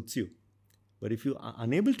that suits you. But if you are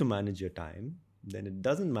unable to manage your time, then it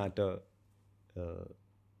doesn't matter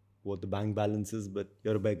what the bank balance is, but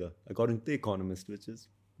you're a beggar, according to The Economist, which is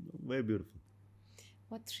very beautiful.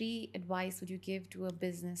 What 3 advice would you give to a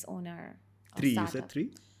business owner or 3, you startup? said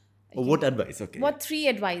 3? Or what advice? Okay. What 3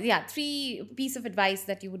 advice? Yeah, 3 piece of advice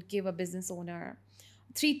that you would give a business owner.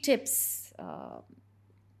 3 tips,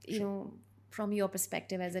 from your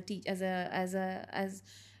perspective as a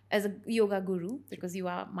as a yoga guru, because you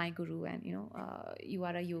are my guru, and you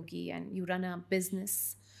are a yogi and you run a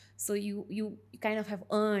business, so you kind of have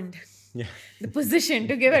earned Yeah. the position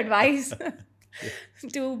to give advice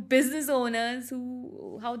to business owners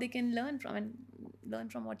how they can learn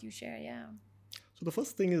from what you share. Yeah. So the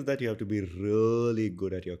first thing is that you have to be really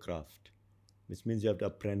good at your craft, which means you have to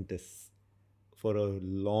apprentice for a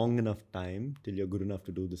long enough time till you're good enough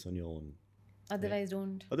to do this on your own. Otherwise,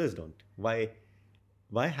 don't. Others don't.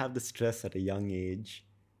 Why have the stress at a young age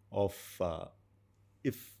of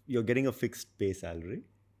if you're getting a fixed pay salary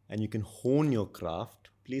and you can hone your craft,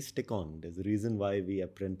 please stick on. There's a reason why we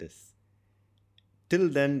apprentice. Till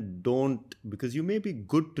then, don't, because you may be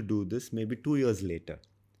good to do this maybe 2 years later.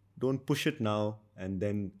 Don't push it now and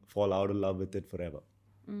then fall out of love with it forever.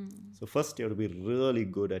 So first, you have to be really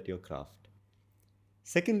good at your craft.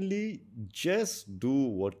 Secondly, just do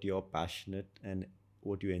what you're passionate and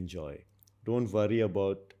what you enjoy. Don't worry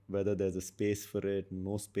about whether there's a space for it,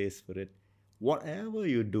 no space for it. Whatever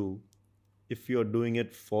you do, if you're doing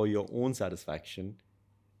it for your own satisfaction,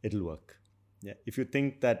 it'll work. Yeah. If you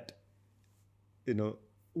think that,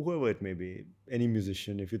 whoever it may be, any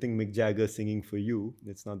musician, if you think Mick Jagger is singing for you,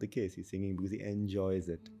 it's not the case. He's singing because he enjoys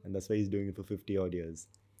it. And that's why he's doing it for 50 odd years.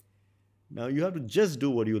 Now, you have to just do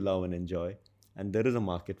what you love and enjoy. And there is a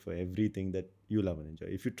market for everything that you love and enjoy.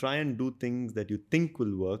 If you try and do things that you think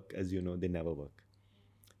will work, as you know, they never work.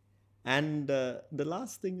 And the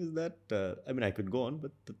last thing is that, I could go on,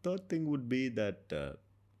 but the third thing would be that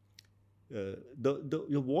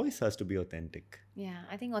your voice has to be authentic. Yeah,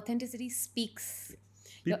 I think authenticity speaks.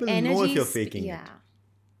 People Your know if energy you're faking yeah. it.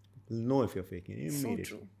 People know if you're faking it. So immediately.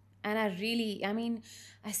 true. And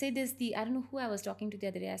I say this, I don't know who I was talking to the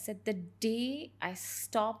other day. I said, the day I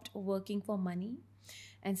stopped working for money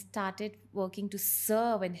and started working to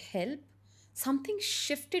serve and help, something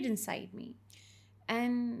shifted inside me.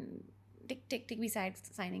 And tick, besides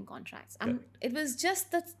signing contracts. It was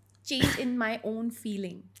just the change in my own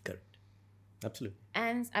feeling. Correct. Absolutely.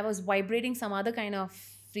 And I was vibrating some other kind of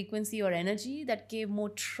frequency or energy that gave more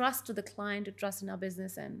trust to the client, to trust in our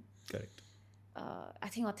business. And Correct. I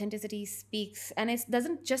think authenticity speaks, and it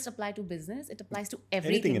doesn't just apply to business, it applies to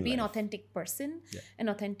everything. Anything in Be an life. authentic person, Yeah. an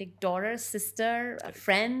authentic daughter, sister, a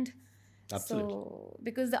friend. Absolutely. So,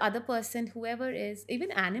 because the other person, whoever is,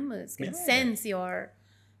 even animals can Yeah. sense your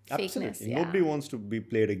fakeness. Absolutely. Yeah. Nobody wants to be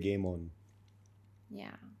played a game on.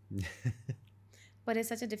 Yeah. But it's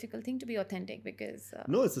such a difficult thing to be authentic because...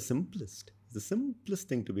 No, it's the simplest. It's the simplest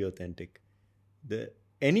thing to be authentic.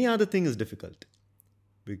 Any other thing is difficult.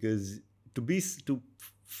 Because to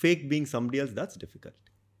fake being somebody else, that's difficult.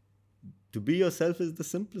 To be yourself is the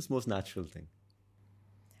simplest, most natural thing.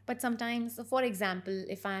 But sometimes, so for example,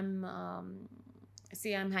 if I'm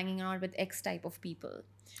hanging out with X type of people,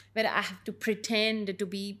 where I have to pretend to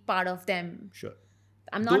be part of them. Sure.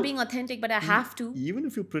 I'm not being authentic, but I have to. Even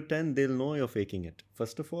if you pretend, they'll know you're faking it.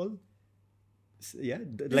 First of all, yeah.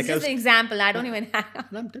 This is an example. I don't even have.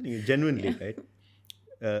 And I'm telling you, genuinely,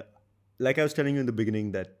 right? Like I was telling you in the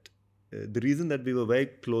beginning that the reason that we were very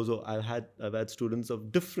close, or I've had students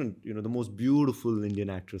of different, the most beautiful Indian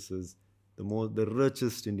actresses, the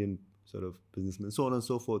richest Indian sort of businessmen, so on and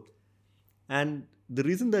so forth. And the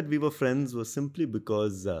reason that we were friends was simply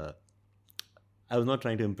because I was not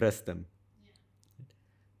trying to impress them.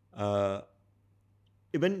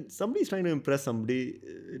 When somebody's trying to impress somebody,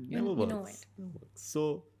 it never works. You know it. Never works.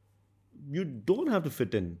 So you don't have to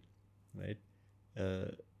fit in, right?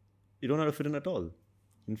 You don't have to fit in at all.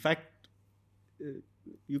 In fact,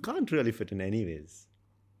 you can't really fit in anyways.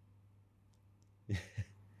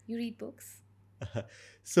 You read books?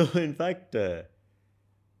 So in fact,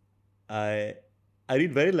 I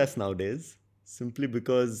read very less nowadays, simply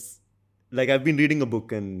because, like, I've been reading a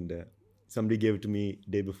book and somebody gave it to me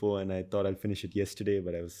day before, and I thought I'll finish it yesterday,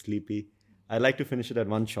 but I was sleepy. I like to finish it at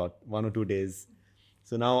one shot, 1 or 2 days.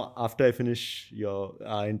 So now, after I finish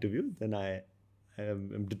our interview, then I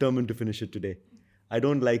am determined to finish it today. I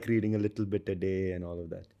don't like reading a little bit a day and all of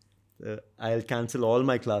that. I'll cancel all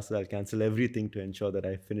my classes. I'll cancel everything to ensure that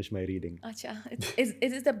I finish my reading. Acha.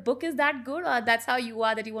 Is the book is that good, or that's how you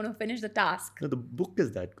are, that you want to finish the task? No, the book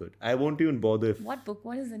is that good. I won't even bother if... What book?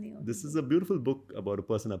 What is the name of This is a beautiful book about a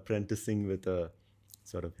person apprenticing with a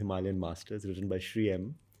sort of Himalayan master. It's written by Sri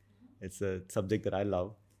M. It's a subject that I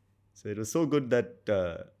love. So it was so good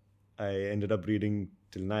that I ended up reading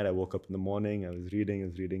till night. I woke up in the morning. I was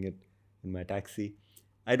reading it in my taxi.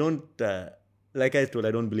 I don't, like I told,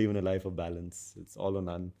 I don't believe in a life of balance. It's all or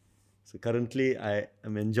none. So currently, I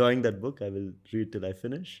am enjoying that book. I will read till I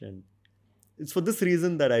finish. And it's for this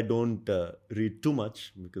reason that I don't read too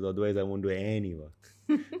much, because otherwise I won't do any work.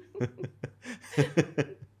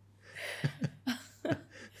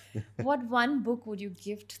 What one book would you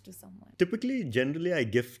gift to someone? Generally, I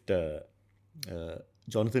gift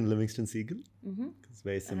Jonathan Livingston Seagull. Mm-hmm. It's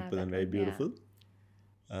very simple and that very one, beautiful.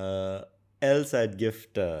 Else, I'd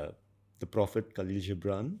gift The Prophet, Khalil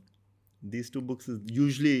Gibran. These two books is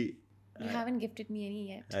usually... You haven't gifted me any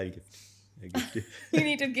yet. I'll gift you. You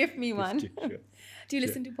need to gift me one. Gift you, sure. Do you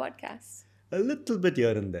listen to podcasts? A little bit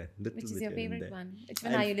here and there. Which is your favorite one? Which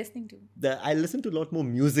one are you listening to? I listen to a lot more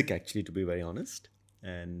music, actually, to be very honest.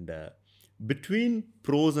 And between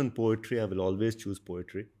prose and poetry, I will always choose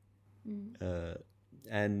poetry.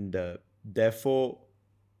 And therefore,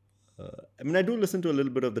 I do listen to a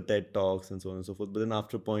little bit of the TED Talks and so on and so forth. But then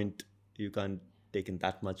after a point, you can't take in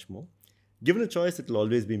that much more. Given a choice, it will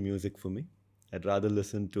always be music for me. I'd rather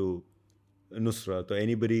listen to Nusrat or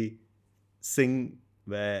anybody sing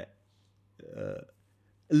where...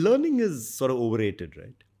 learning is sort of overrated,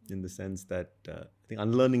 right? In the sense that I think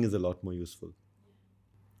unlearning is a lot more useful.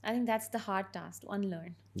 I think that's the hard task, to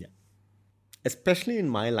unlearn. Yeah. Especially in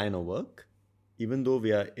my line of work, even though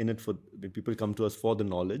we are in it for... people come to us for the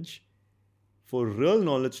knowledge. For real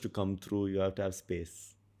knowledge to come through, you have to have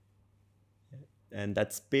space. And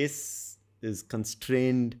that space is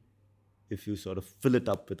constrained if you sort of fill it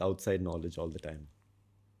up with outside knowledge all the time.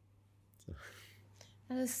 So.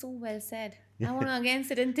 That is so well said. I want to again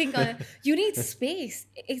sit and think on it. You need space.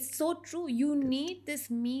 It's so true. You need this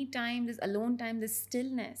me time, this alone time, this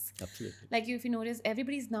stillness. Absolutely. Like if you notice,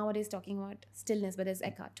 everybody's nowadays talking about stillness, whether it's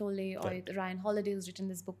Eckhart Tolle or Ryan Holiday, who's written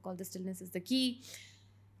this book called The Stillness is the Key.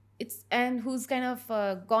 And who's kind of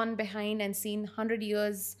gone behind and seen 100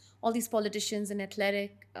 years, all these politicians and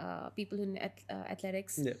people in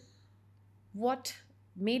athletics. Yeah. What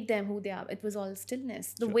made them who they are? It was all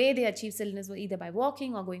stillness. The way they achieved stillness was either by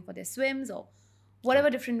walking or going for their swims or whatever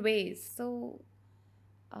different ways. So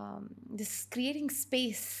this creating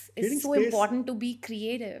space is so important to be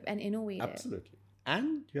creative and innovative. Absolutely.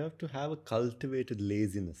 And you have to have a cultivated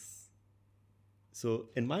laziness. So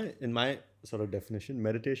in my sort of definition,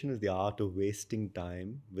 meditation is the art of wasting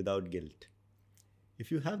time without guilt.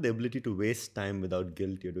 If you have the ability to waste time without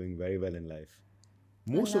guilt, you're doing very well in life.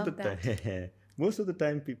 Most of the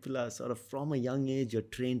time, people are sort of from a young age, you're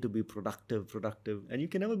trained to be productive, and you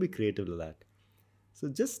can never be creative like that. So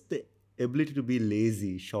just the ability to be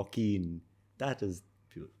lazy, shauqeen, that's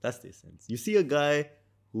the essence. You see a guy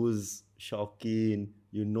who's shauqeen,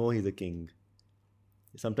 you know he's a king.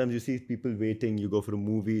 Sometimes you see people waiting, you go for a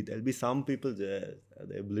movie, there'll be some people there,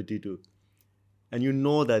 the ability to, and you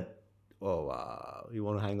know that, oh wow, you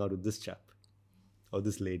want to hang out with this chap or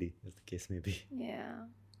this lady, as the case may be. Yeah.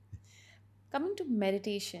 Coming to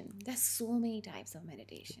meditation, there's so many types of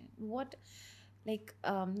meditation.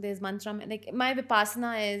 There's mantra, like my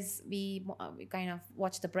Vipassana is we kind of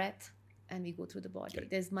watch the breath and we go through the body. Right.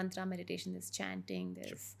 There's mantra meditation, there's chanting,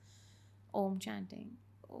 there's Om chanting.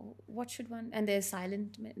 What should one? And there's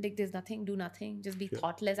silent, like there's nothing, do nothing, just be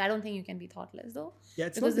thoughtless. I don't think you can be thoughtless though. Yeah,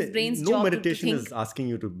 it's because not brain's no job meditation to is asking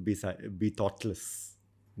you to be thoughtless.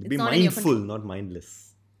 Be mindful, not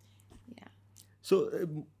mindless. Yeah. So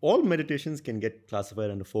all meditations can get classified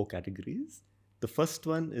under 4 categories. The first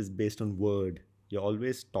one is based on word. You're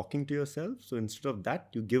always talking to yourself. So instead of that,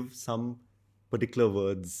 you give some particular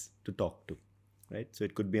words to talk to, right? So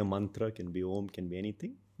it could be a mantra, can be Om, can be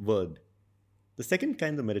anything. Word. The second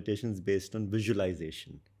kind of meditation is based on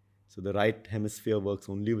visualization. So the right hemisphere works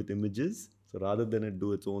only with images. So rather than it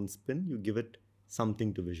do its own spin, you give it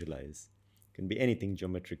something to visualize. It can be anything,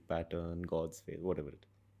 geometric pattern, God's face, whatever it is.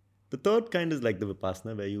 The third kind is like the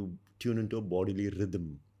Vipassana, where you tune into a bodily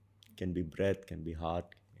rhythm. It can be breath, can be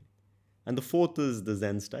heart. And the fourth is the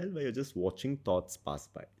Zen style, where you're just watching thoughts pass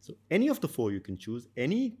by. So any of the 4 you can choose.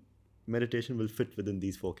 Any meditation will fit within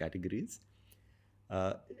these 4 categories.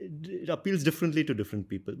 It appeals differently to different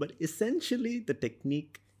people, but essentially the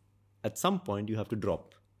technique at some point you have to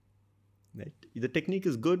drop. Right? The technique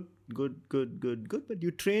is good, but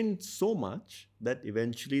you train so much that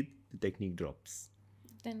eventually the technique drops.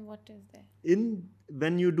 Then what is there?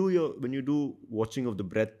 When you do watching of the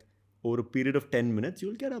breath over a period of 10 minutes,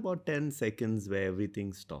 you'll get about 10 seconds where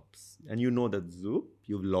everything stops, and you know that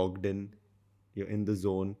you've logged in, you're in the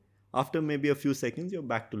zone. After maybe a few seconds, you're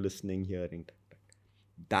back to listening, hearing.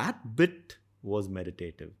 That bit was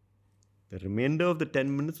meditative. The remainder of the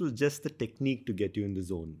 10 minutes was just the technique to get you in the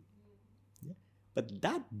zone. But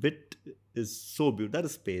that bit is so beautiful. That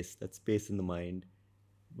is space. That space in the mind.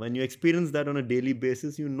 When you experience that on a daily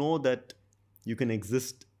basis, you know that you can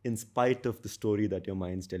exist in spite of the story that your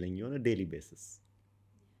mind's telling you on a daily basis.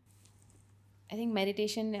 I think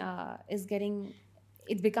meditation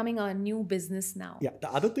it's becoming a new business now. Yeah.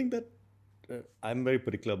 The other thing that I'm very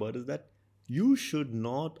particular about is that you should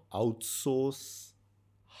not outsource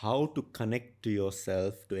how to connect to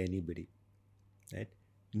yourself to anybody. Right?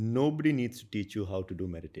 Nobody needs to teach you how to do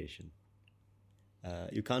meditation.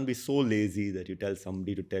 You can't be so lazy that you tell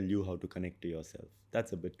somebody to tell you how to connect to yourself.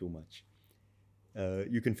 That's a bit too much.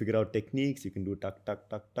 You can figure out techniques, you can do tuck, tuck,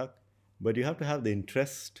 tuck, tuck, but you have to have the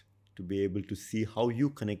interest to be able to see how you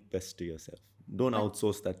connect best to yourself. Don't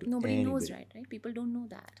outsource that to Nobody anybody. knows, right? People don't know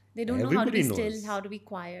that. They don't know how to Everybody be knows. still, how to be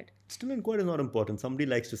quiet. Still and quiet is not important. Somebody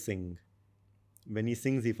likes to sing. When he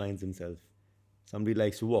sings, he finds himself. Somebody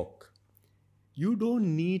likes to walk. You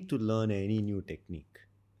don't need to learn any new technique.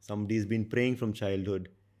 Somebody's been praying from childhood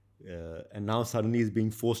and now suddenly is being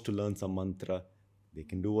forced to learn some mantra. They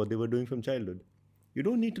can do what they were doing from childhood. You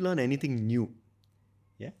don't need to learn anything new.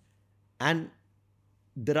 Yeah. And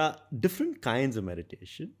there are different kinds of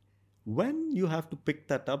meditation. When you have to pick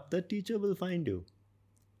that up, the teacher will find you.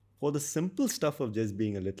 For the simple stuff of just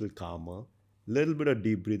being a little calmer, little bit of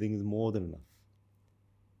deep breathing is more than enough.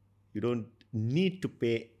 You don't need to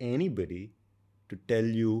pay anybody to tell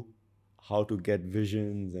you how to get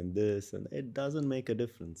visions and this, and it doesn't make a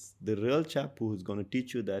difference. The real chap who's going to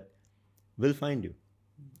teach you that will find you.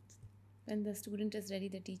 When the student is ready,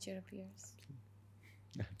 the teacher appears.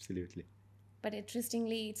 Absolutely. But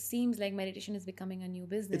interestingly, it seems like meditation is becoming a new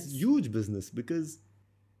business. It's huge business because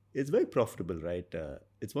it's very profitable, right?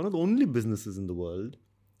 It's one of the only businesses in the world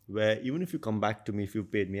where even if you come back to me, if you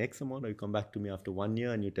paid me X amount, or you come back to me after 1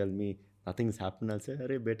 year and you tell me nothing's happened, I'll say,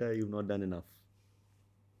 "Arey beta, you've not done enough."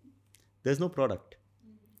 There's no product.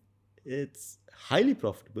 It's highly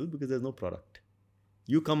profitable because there's no product.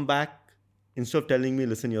 You come back, instead of telling me,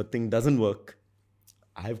 listen, your thing doesn't work,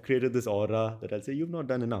 I've created this aura that I'll say, you've not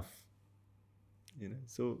done enough.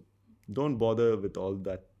 So don't bother with all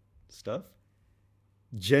that stuff.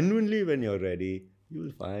 Genuinely, when you're ready,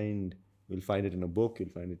 you'll find it in a book, you'll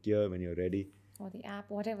find it here when you're ready. Or the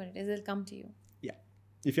app, whatever it is, it'll come to you. Yeah.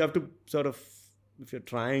 If you have to if you're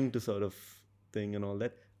trying to thing and all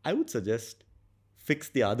that, I would suggest fix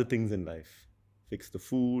the other things in life. Fix the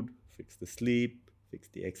food, fix the sleep, fix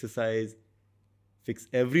the exercise, fix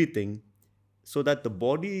everything so that the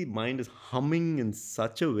body, mind is humming in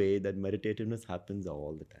such a way that meditativeness happens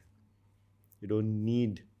all the time. You don't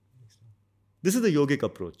need... This is the yogic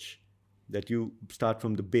approach, that you start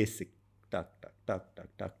from the basic. Tuck, tuck, tuck, tuck,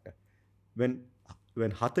 tuck, tuck.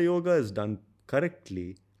 When Hatha Yoga is done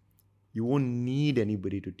correctly, you won't need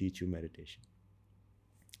anybody to teach you meditation.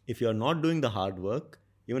 If you're not doing the hard work,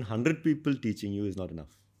 even 100 people teaching you is not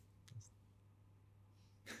enough.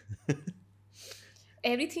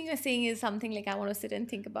 Everything you're saying is something like I want to sit and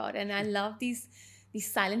think about. And I love these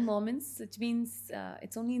silent moments, which means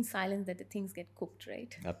it's only in silence that the things get cooked,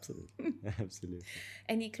 right? Absolutely. Absolutely.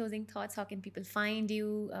 Any closing thoughts? How can people find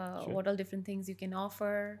you? Sure. What all different things you can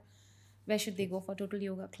offer? Where should they go for total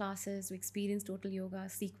yoga classes to experience total yoga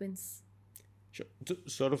sequence? Sure.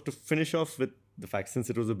 To finish off with the fact, since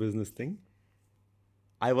it was a business thing,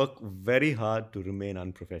 I work very hard to remain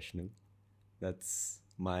unprofessional. That's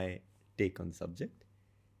my take on the subject.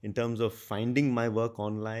 In terms of finding my work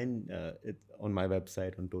online, it's on my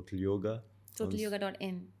website on Total Yoga.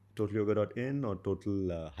 TotalYoga.in. TotalYoga.in or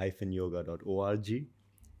total-yoga.org.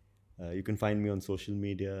 You can find me on social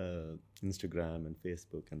media, Instagram and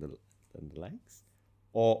Facebook and the likes.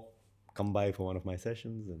 Or come by for one of my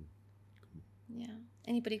sessions. Yeah.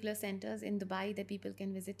 Any particular centers in Dubai that people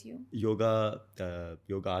can visit you? Yoga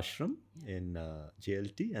Ashram in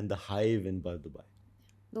JLT and the Hive in Bar Dubai.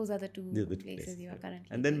 Those are the two places you are currently.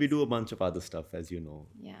 And then we do a bunch of other stuff, as you know,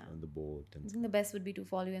 yeah, on the boat. I think the best would be to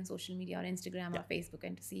follow you on social media or Instagram or Facebook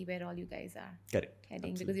and to see where all you guys are heading.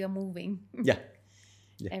 Absolutely. Because you're moving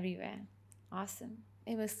everywhere. Awesome.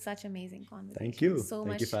 It was such amazing conversation. Thank you.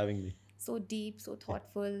 Thank you for having me. So deep, so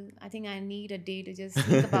thoughtful. I think I need a day to just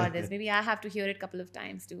think about this. Maybe I have to hear it a couple of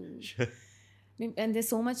times too. Sure. And there's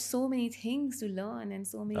so many things to learn and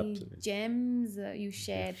so many gems you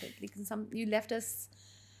shared. You left us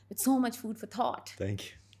with so much food for thought. Thank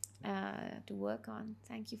you. To work on.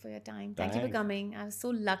 Thank you for your time. Thank you for coming. I was so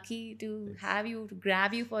lucky to have you, to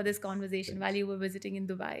grab you for this conversation while you were visiting in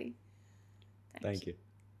Dubai. Thank you.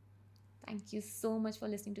 Thank you so much for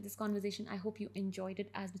listening to this conversation. I hope you enjoyed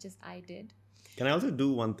it as much as I did. Can I also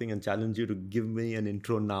do one thing and challenge you to give me an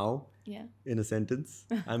intro now? Yeah. In a sentence?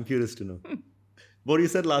 I'm curious to know. What you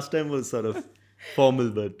said last time was formal,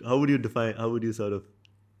 but how would you sort of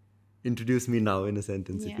introduce me now in a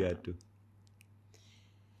sentence if you Yeah. had to?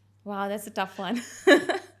 Wow, that's a tough one.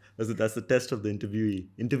 That's the test of the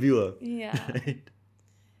interviewer. Yeah. Right?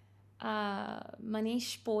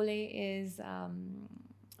 Manish Pole is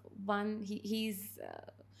he's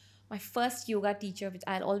my first yoga teacher, which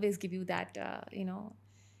I'll always give you that,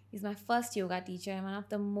 he's my first yoga teacher and one of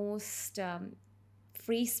the most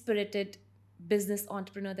free-spirited business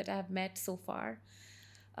entrepreneur that I have met so far,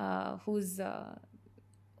 who's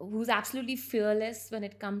absolutely fearless when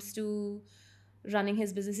it comes to running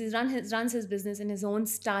his business. Runs his business in his own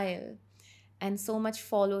style, and so much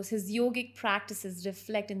follows. His yogic practices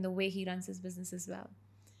reflect in the way he runs his business as well.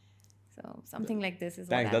 So something like this is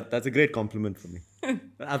Thanks. what That's a great compliment for me.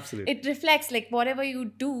 Absolutely. it reflects. Like whatever you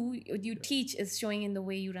do, you teach is showing in the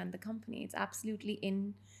way you run the company. It's absolutely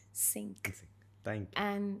in sync, Thank you.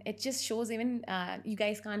 and it just shows. Even you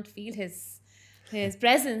guys can't feel his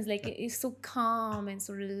presence. Like it's so calm and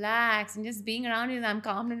so relaxed, and just being around him, I'm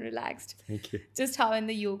calm and relaxed. Thank you. Just how in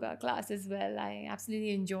the yoga class as well, I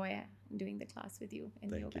absolutely enjoy doing the class with you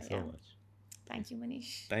in Thank yoga. you so much. Thank you,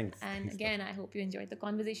 Manish. Thanks. And Thanks, again, I hope you enjoyed the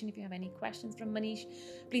conversation. If you have any questions from Manish,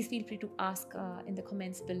 please feel free to ask in the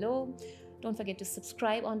comments below. Don't forget to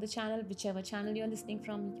subscribe on the channel, whichever channel you're listening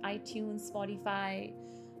from, iTunes, Spotify,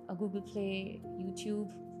 Google Play, YouTube.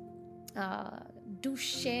 Do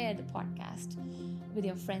share the podcast with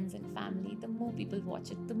your friends and family. The more people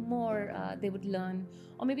watch it, the more they would learn.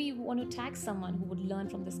 Or maybe you want to tag someone who would learn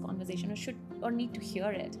from this conversation or need to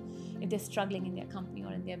hear it if they're struggling in their company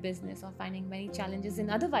or in their business or finding many challenges in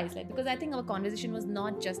otherwise life. Because I think our conversation was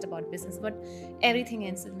not just about business, but everything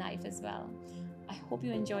else in life as well. I hope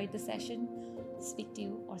you enjoyed the session. Speak to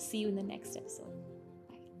you or see you in the next episode.